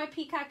don't know where my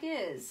peacock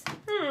is.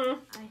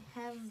 I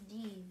have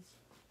these.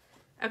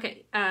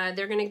 Okay,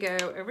 they're going to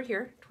go over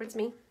here towards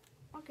me.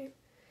 Okay.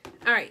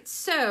 All right,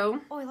 so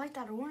Oh, I like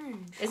that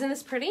orange. isn't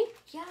this pretty?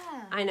 Yeah.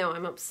 I know,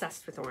 I'm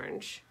obsessed with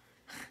orange.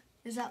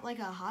 Is that like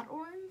a hot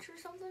orange or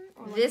something?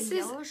 Or like This a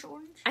is- yellowish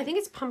orange? I think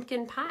it's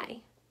pumpkin pie.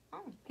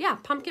 Oh. Yeah,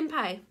 pumpkin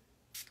pie.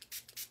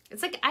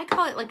 It's like, I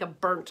call it like a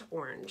burnt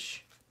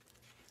orange.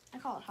 I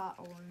call it hot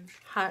orange.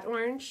 Hot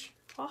orange.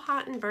 All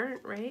hot and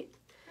burnt, right?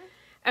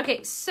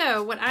 Okay,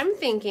 so what I'm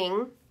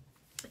thinking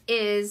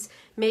is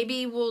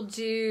maybe we'll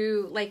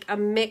do like a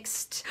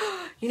mixed,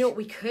 you know what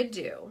we could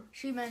do?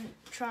 She meant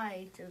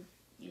try to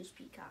use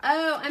peacock.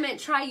 Oh, I meant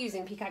try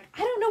using peacock. I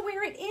don't know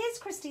where it is,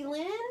 Christy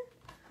Lynn.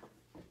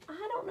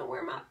 I don't know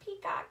where my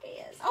peacock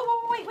is.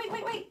 Oh,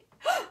 wait.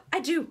 I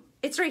do.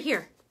 It's right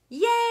here.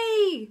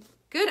 Yay!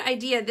 Good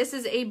idea. This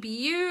is a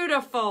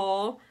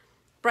beautiful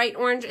bright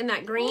orange in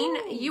that green.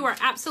 Ooh. You are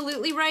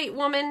absolutely right,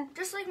 woman.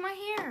 Just like my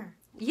hair.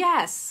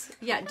 Yes.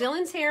 Yeah,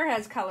 Dylan's hair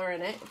has color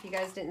in it. If you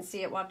guys didn't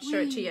see it, we'll have to show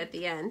it to you at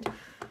the end.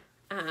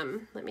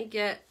 Let me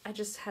get, I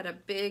just had a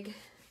big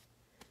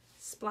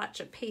splotch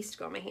of paste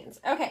go on my hands.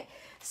 Okay,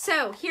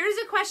 so here's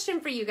a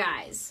question for you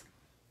guys.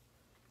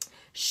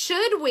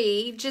 Should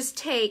we just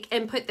take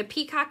and put the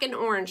peacock and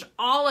orange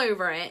all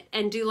over it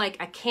and do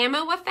like a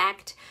camo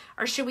effect?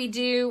 Or should we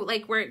do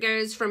like where it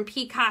goes from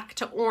peacock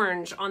to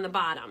orange on the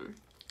bottom?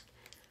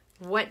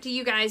 What do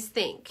you guys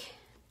think?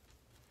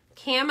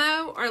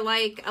 Camo or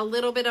like a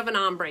little bit of an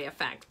ombre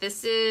effect?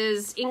 This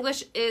is,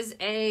 English is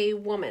a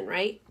woman,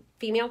 right?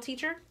 Female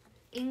teacher?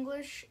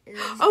 English is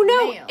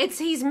male.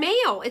 He's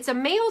male. It's a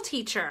male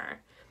teacher.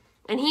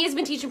 And he has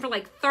been teaching for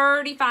like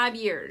 35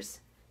 years.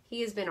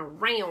 He has been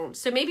around.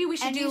 So maybe we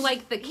should do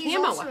like the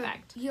camo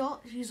effect.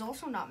 He's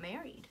also not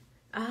married.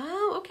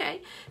 Oh,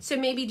 okay. So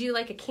maybe do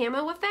like a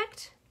camo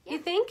effect, you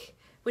think?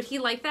 Would he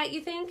like that, you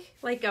think?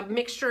 Like a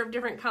mixture of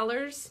different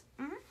colors?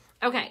 Mm-hmm.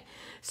 Okay.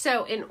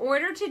 So in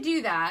order to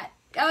do that,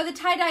 oh, the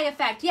tie-dye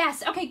effect.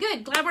 Yes. Okay,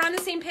 good. Glad we're on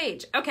the same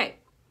page. Okay.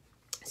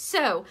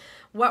 So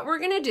what we're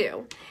going to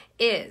do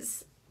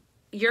is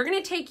you're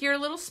going to take your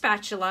little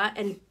spatula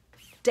and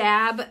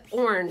dab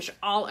orange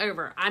all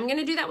over. I'm going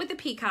to do that with the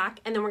peacock,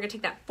 and then we're going to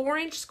take that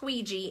 4-inch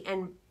squeegee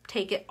and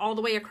take it all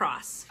the way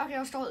across. Okay,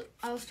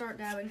 I'll start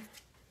dabbing.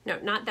 No,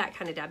 not that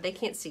kind of dab. They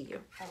can't see you.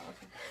 Oh,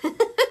 okay.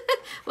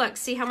 Look,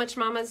 see how much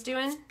Mama's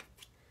doing?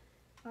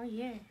 Oh,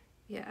 yeah.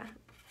 Yeah.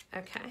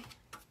 Okay.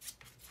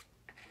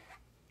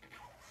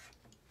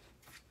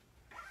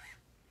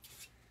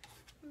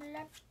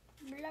 Blup,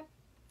 blup,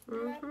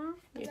 mm-hmm.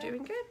 You're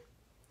doing good.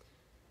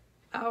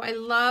 Oh, I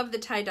love the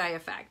tie-dye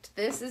effect.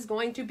 This is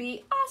going to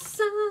be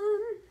awesome.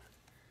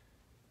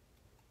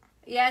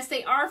 Yes,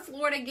 they are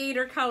Florida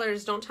Gator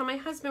colors. Don't tell my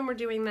husband we're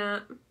doing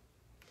that.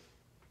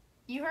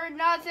 You heard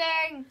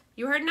nothing.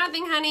 You heard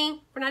nothing,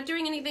 honey. We're not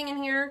doing anything in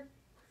here.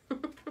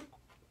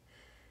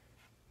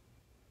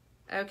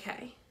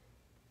 Okay.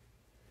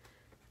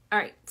 All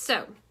right,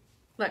 so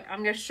look,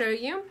 I'm going to show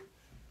you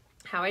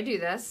how I do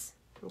this.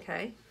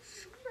 Okay.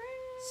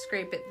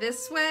 Scrape it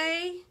this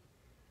way.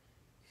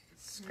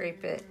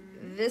 Scrape it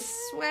this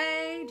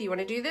way. Do you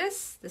want to do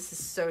this? This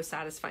is so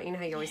satisfying. You know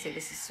how you always say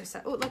this is so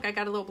satisfying. Oh, look, I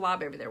got a little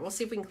blob over there. We'll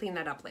see if we can clean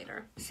that up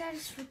later.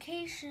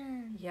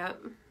 Satisfaction. Yep.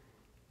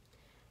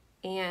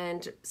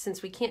 And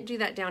since we can't do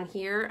that down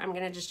here, I'm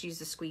going to just use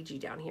the squeegee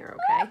down here,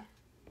 okay?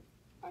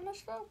 I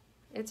messed up.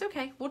 It's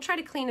okay. We'll try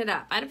to clean it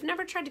up. I've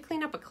never tried to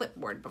clean up a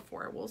clipboard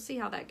before. We'll see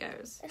how that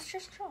goes. It's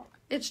just chalk.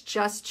 It's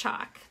just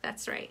chalk.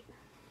 That's right.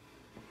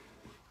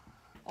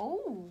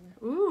 Oh.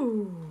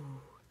 Ooh.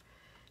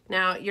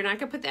 Now, you're not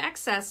going to put the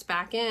excess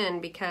back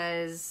in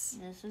because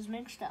this is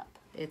mixed up.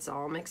 It's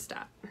all mixed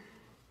up.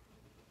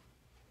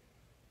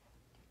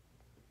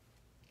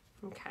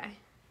 Okay.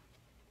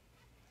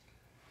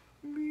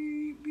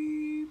 Beep,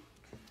 beep.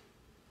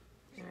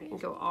 All right, and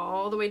go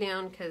all the way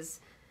down because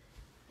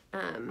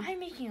I'm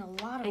making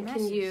a lot of and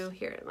messes. can you,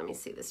 here, let me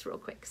see this real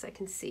quick because I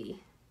can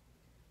see.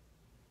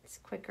 It's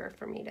quicker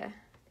for me to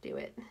do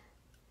it.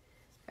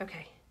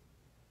 Okay.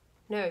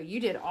 No,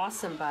 you did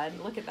awesome, bud.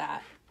 Look at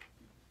that.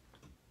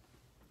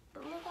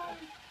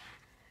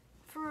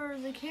 For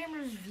the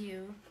camera's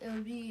view, it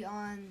would be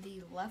on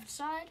the left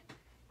side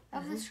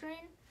of the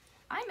screen.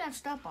 I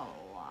messed up a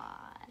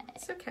lot.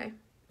 It's okay.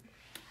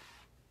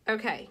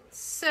 Okay,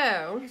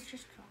 so It's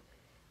just chalk.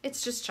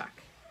 it's just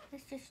chalk.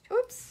 It's just chalk.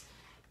 Oops.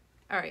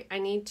 All right, I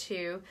need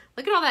to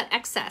look at all that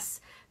excess.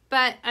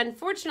 But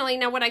unfortunately,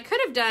 now what I could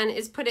have done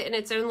is put it in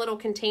its own little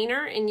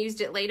container and used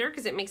it later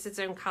because it makes its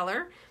own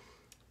color.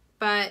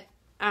 But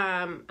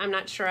I'm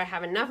not sure I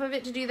have enough of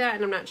it to do that,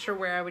 and I'm not sure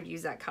where I would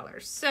use that color.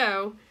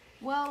 So,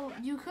 well,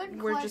 you could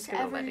collect we're just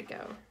going to let it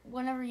go.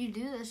 Whenever you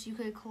do this, you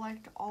could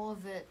collect all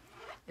of it.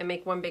 And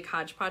make one big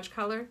hodgepodge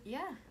color?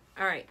 Yeah.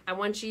 All right, I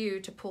want you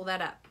to pull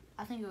that up.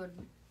 I think it would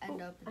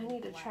end up in I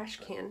need a black. trash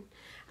can.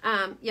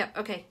 Yep,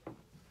 okay.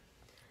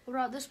 What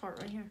about this part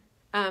right here?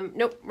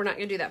 Nope, we're not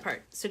going to do that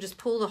part. So just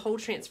pull the whole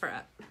transfer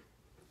up.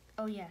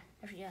 Oh, yeah.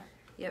 I forgot.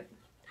 Yep.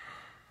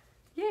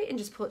 Yay, and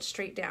just pull it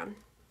straight down.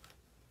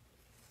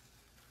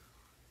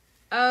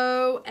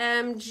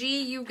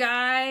 OMG, you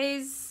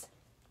guys.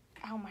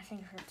 Ow, my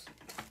finger hurts.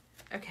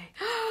 Okay.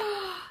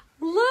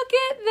 Look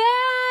at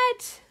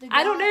that.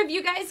 I don't know if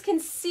you guys can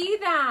see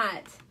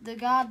that. The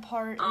God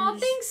part Oh,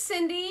 is... thanks,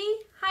 Cindy.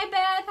 Hi,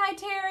 Beth. Hi,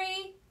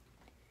 Terry.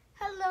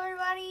 Hello,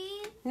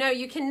 everybody. No,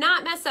 you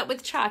cannot mess up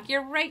with chalk.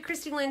 You're right,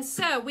 Christy Lynn.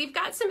 So we've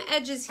got some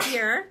edges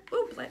here.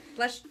 Ooh,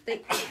 blush, they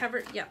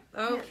covered. Yeah,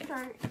 okay.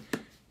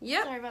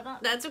 Yep. Sorry about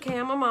that. That's okay.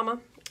 I'm a mama.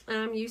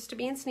 I'm used to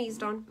being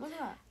sneezed on. Look at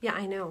that. Yeah,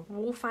 I know.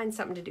 We'll find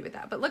something to do with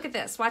that. But look at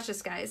this. Watch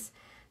this, guys.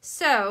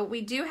 So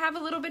we do have a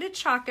little bit of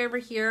chalk over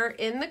here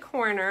in the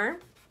corner.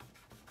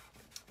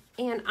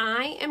 And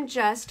I am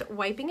just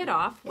wiping it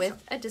off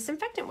with a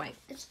disinfectant wipe.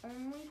 It's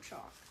only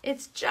chalk.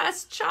 It's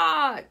just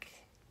chalk.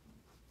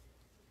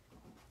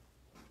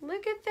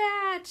 Look at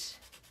that.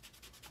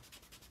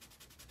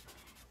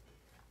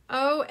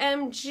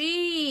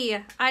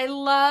 OMG. I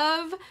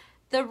love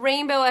the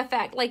rainbow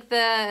effect, like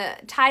the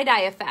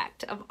tie-dye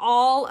effect of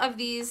all of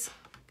these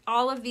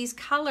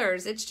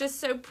colors. It's just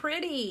so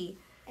pretty.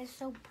 It's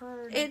so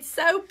pretty. It's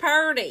so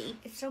pretty.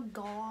 It's so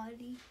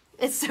gaudy.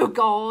 It's so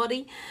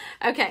gaudy.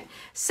 Okay,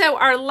 so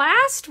our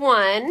last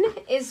one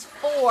is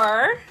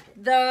for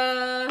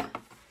the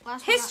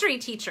history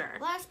teacher.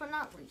 Last but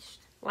not least.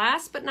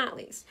 Last but not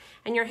least.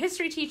 And your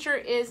history teacher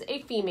is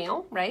a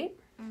female, right?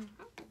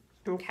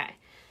 Mm-hmm. Okay.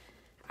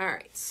 All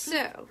right,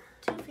 so.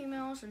 2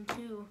 females and 2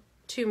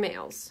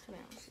 males. 2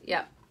 males.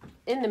 Yep.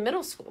 In the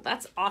middle school.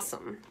 That's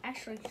awesome.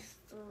 Actually,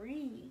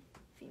 3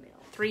 females.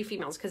 3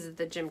 females because of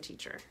the gym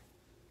teacher.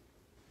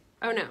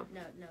 Oh, no.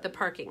 No. The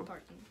parking.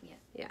 Parking, yeah.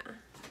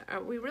 Yeah.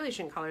 We really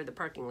shouldn't call her the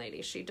parking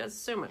lady. She does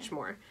so much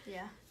more.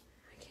 Yeah.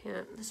 I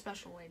can't. The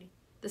special lady.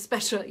 The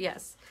special,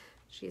 yes.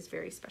 She's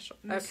very special.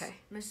 Okay.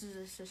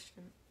 Mrs.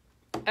 Assistant.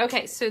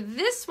 Okay, so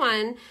this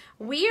one,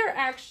 we are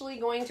actually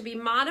going to be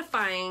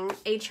modifying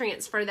a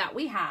transfer that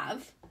we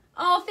have.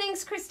 Oh,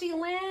 thanks, Christy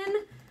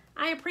Lynn.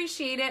 I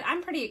appreciate it.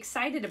 I'm pretty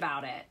excited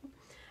about it.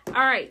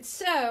 All right,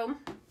 so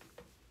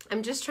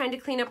I'm just trying to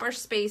clean up our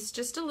space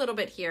just a little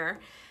bit here.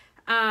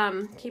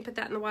 Can you put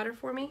that in the water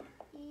for me?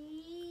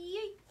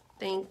 Yay.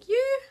 Thank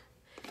you.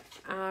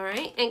 All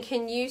right, and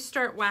can you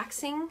start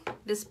waxing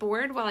this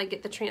board while I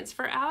get the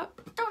transfer out?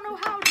 Don't know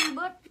how to,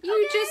 but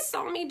You just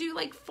saw me do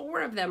like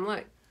 4 of them,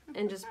 look.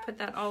 And just put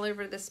that all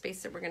over the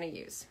space that we're going to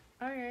use.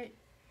 All right.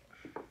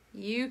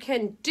 You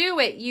can do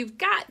it. You've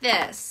got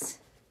this.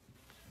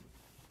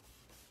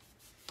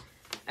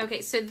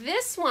 Okay, so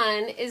this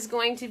one is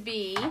going to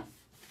be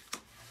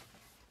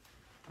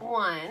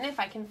one, if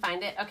I can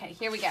find it. Okay,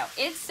 here we go.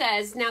 It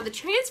says, now the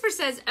transfer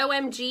says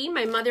OMG,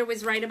 my mother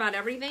was right about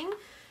everything.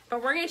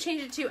 But we're going to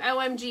change it to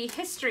OMG,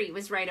 history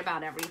was right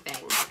about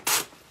everything.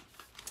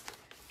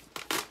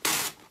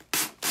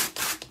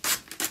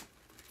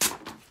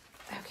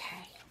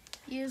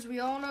 As we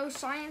all know,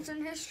 science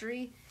and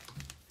history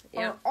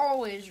Yep. are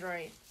always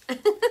right.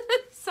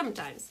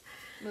 Sometimes.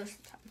 Most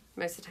of the time.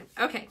 Most of the time.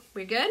 Okay,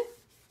 we good?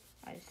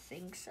 I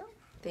think so.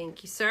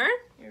 Thank you, sir.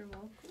 You're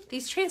welcome.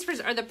 These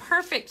transfers are the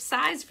perfect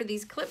size for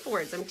these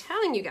clipboards, I'm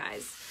telling you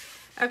guys.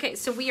 Okay,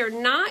 so we are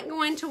not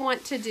going to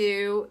want to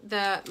do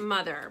the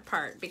mother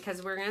part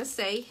because we're going to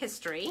say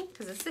history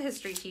because it's the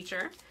history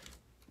teacher.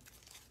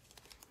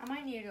 I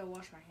might need to go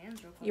wash my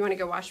hands real quick. You want to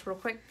go wash real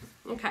quick?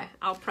 Okay,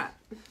 I'll prep.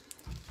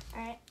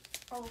 All right.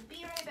 I'll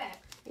be right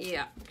back.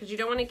 Yeah, because you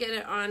don't want to get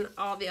it on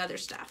all the other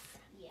stuff.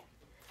 Yeah.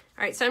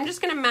 All right, so I'm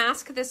just going to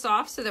mask this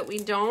off so that we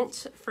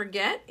don't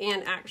forget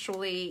and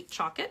actually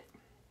chalk it.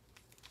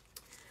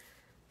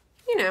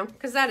 You know,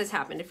 because that has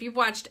happened. If you've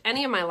watched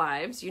any of my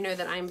lives, you know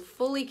that I'm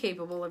fully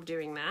capable of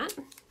doing that.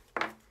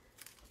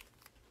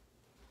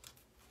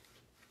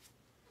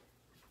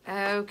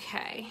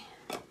 Okay.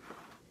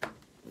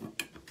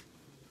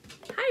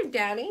 Hi,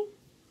 Daddy.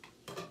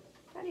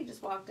 Daddy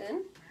just walked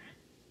in.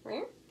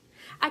 Where?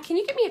 Can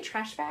you get me a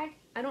trash bag?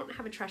 I don't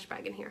have a trash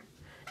bag in here.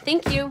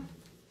 Thank you.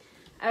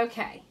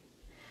 Okay.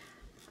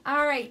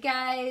 All right,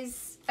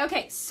 guys.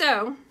 Okay,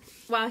 so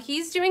while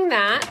he's doing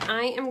that,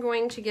 I am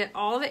going to get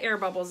all the air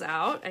bubbles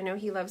out. I know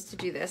he loves to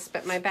do this,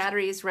 but my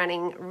battery is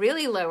running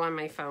really low on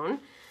my phone.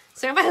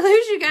 So if I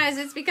lose you guys,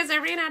 it's because I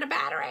ran out of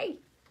battery.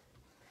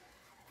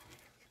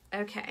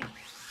 Okay.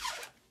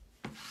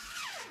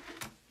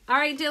 All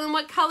right, Dylan,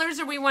 what colors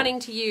are we wanting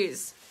to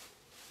use?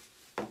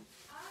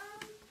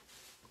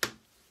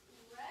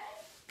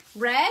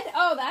 Red?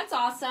 Oh, that's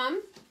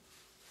awesome.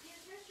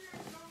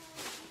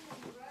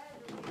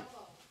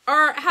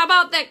 Or how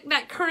about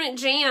that current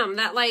jam,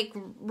 that like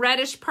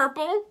reddish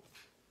purple?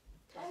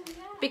 Oh, yeah.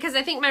 Because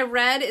I think my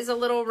red is a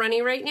little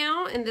runny right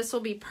now, and this will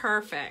be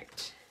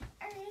perfect.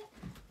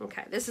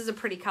 Okay, this is a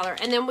pretty color.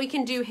 And then we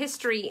can do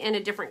history in a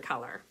different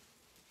color.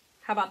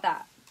 How about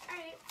that?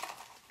 Alright.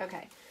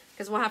 Okay,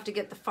 because we'll have to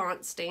get the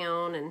fonts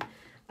down and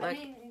look. I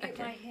didn't get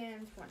my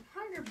hands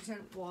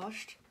 100%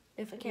 washed.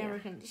 If the camera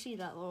can see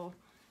that little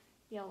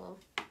yellow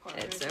part.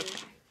 It's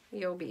okay.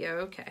 You'll be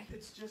okay.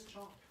 It's just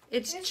chalk.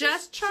 It's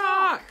just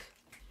chalk.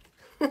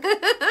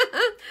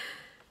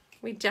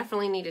 We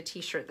definitely need a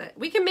t-shirt that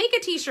we can make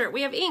a t-shirt.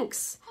 We have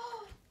inks.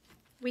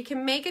 We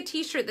can make a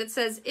t-shirt that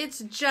says it's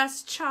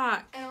just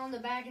chalk. And on the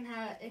back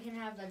it can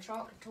have the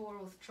Chalk Couture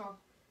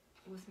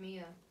with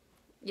Mia.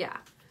 Yeah.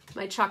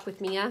 My Chalk with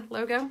Mia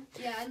logo.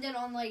 Yeah, and then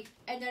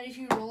if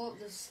you roll up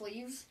the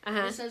sleeves,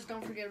 it says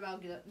don't forget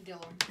about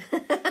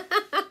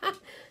Dylan.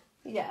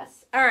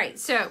 Yes. All right,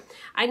 so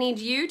I need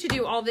you to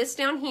do all this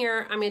down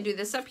here. I'm going to do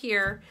this up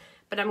here,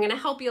 but I'm going to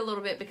help you a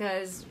little bit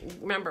because,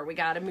 remember, we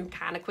got to move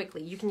kind of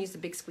quickly. You can use the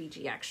big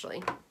squeegee,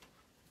 actually.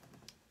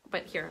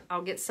 But here,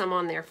 I'll get some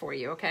on there for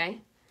you,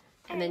 okay?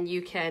 And then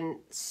you can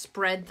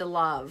spread the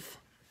love.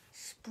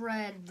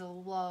 Spread the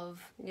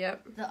love.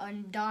 Yep. The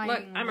undying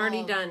Look, I'm already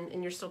love. done,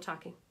 and you're still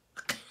talking.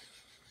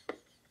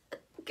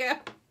 Go.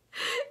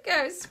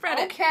 Go, spread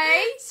it.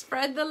 Okay.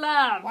 Spread the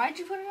love. Why'd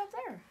you put it up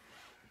there?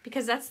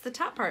 Because that's the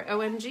top part,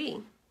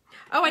 OMG.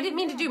 Oh, I didn't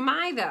mean to do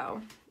my,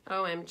 though.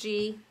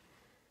 OMG.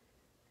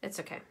 It's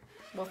okay.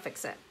 We'll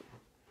fix it.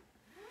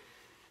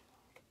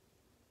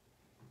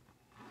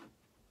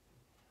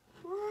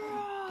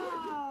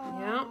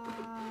 Yep.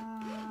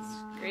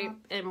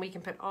 Scrape, and we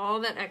can put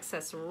all that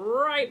excess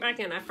right back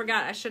in. I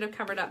forgot. I should have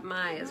covered up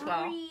my as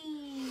well.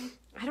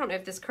 I don't know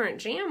if this current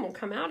jam will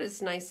come out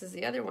as nice as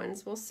the other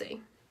ones. We'll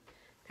see.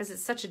 Because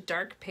it's such a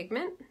dark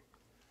pigment.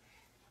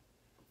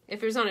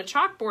 If it was on a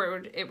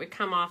chalkboard, it would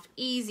come off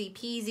easy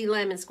peasy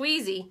lemon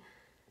squeezy.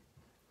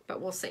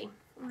 But we'll see.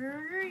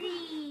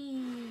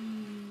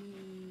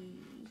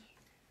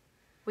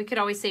 We could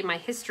always say my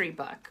history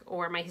book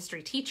or my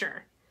history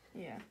teacher.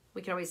 Yeah.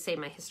 We could always say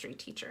my history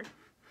teacher.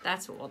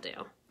 That's what we'll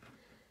do.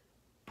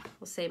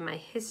 We'll say my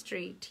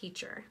history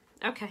teacher.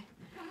 Okay.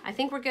 I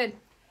think we're good.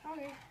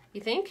 Okay. You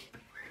think?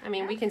 I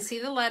mean, we can see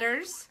the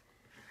letters.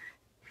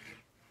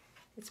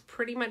 It's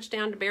pretty much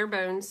down to bare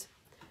bones.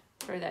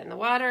 Throw that in the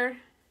water.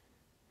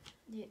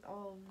 Get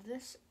all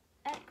this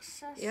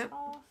excess Yep.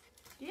 off.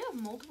 Do you have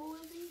multiple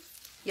of these?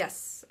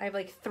 Yes. I have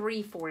like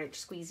 3 4-inch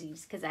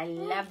squeezies because I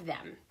love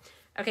them.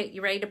 Okay,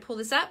 you ready to pull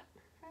this up?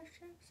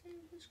 Hashtag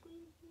save the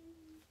squeezy.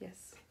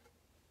 Yes.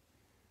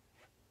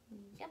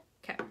 Yep.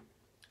 Okay.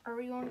 Are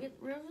we going to get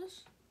rid of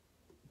this?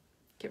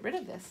 Get rid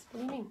of this. What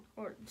do you mean?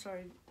 Or,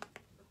 sorry,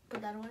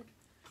 put that away?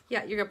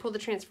 Yeah, you're going to pull the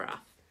transfer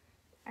off.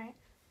 All right.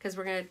 Because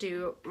we're going to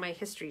do my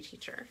history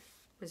teacher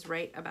was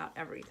right about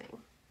everything.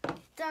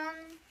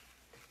 Done.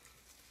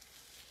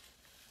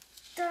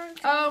 Dun,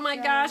 Oh my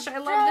gosh, I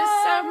love this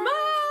so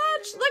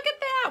much. Look at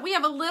that. We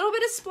have a little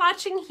bit of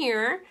splotching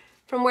here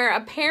from where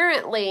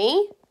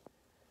apparently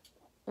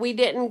we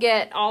didn't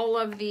get all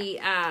of the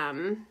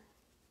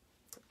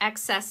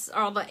excess,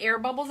 all the air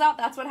bubbles out.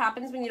 That's what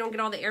happens when you don't get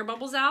all the air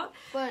bubbles out.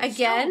 But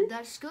again, still,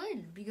 that's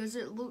good because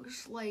it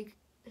looks like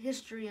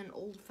history and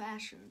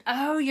old-fashioned.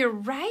 Oh, you're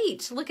right.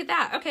 Look at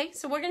that. Okay,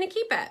 so we're going to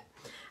keep it.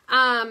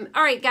 All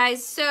right,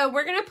 guys, so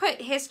we're going to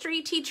put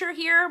history teacher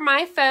here.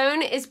 My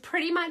phone is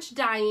pretty much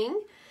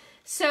dying.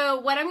 So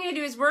what I'm going to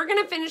do is we're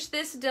going to finish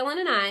this, Dylan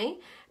and I,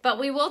 but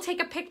we will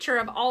take a picture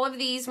of all of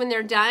these when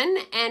they're done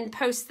and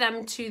post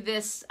them to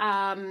this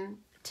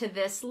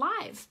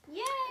live.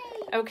 Yay!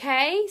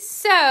 Okay,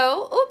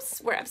 so,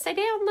 oops, we're upside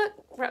down. Look,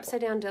 we're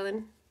upside down,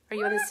 Dylan. Are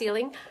you on the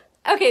ceiling?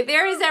 Okay,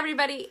 there is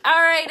everybody.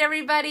 All right,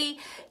 everybody.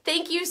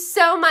 Thank you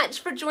so much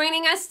for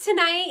joining us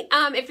tonight.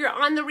 If you're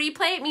on the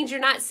replay, it means you're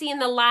not seeing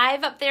the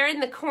live up there in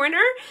the corner.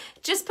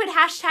 Just put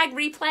hashtag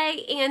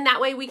replay, and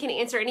that way we can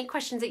answer any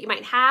questions that you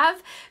might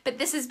have. But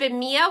this has been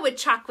Mia with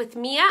Chalk with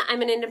Mia.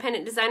 I'm an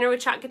independent designer with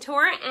Chalk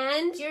Couture,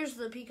 and Here's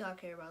the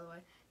peacock hair, by the way.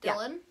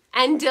 Dylan? Yeah.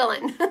 And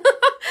Dylan.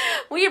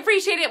 We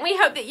appreciate it. We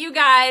hope that you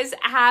guys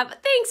have,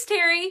 thanks,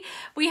 Terry.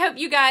 We hope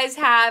you guys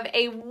have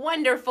a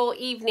wonderful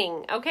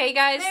evening. Okay,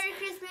 guys? Merry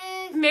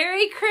Christmas!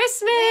 Merry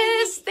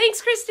Christmas!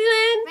 Thanks, Kristen.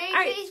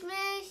 Merry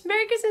Christmas!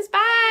 Merry Christmas.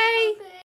 Bye.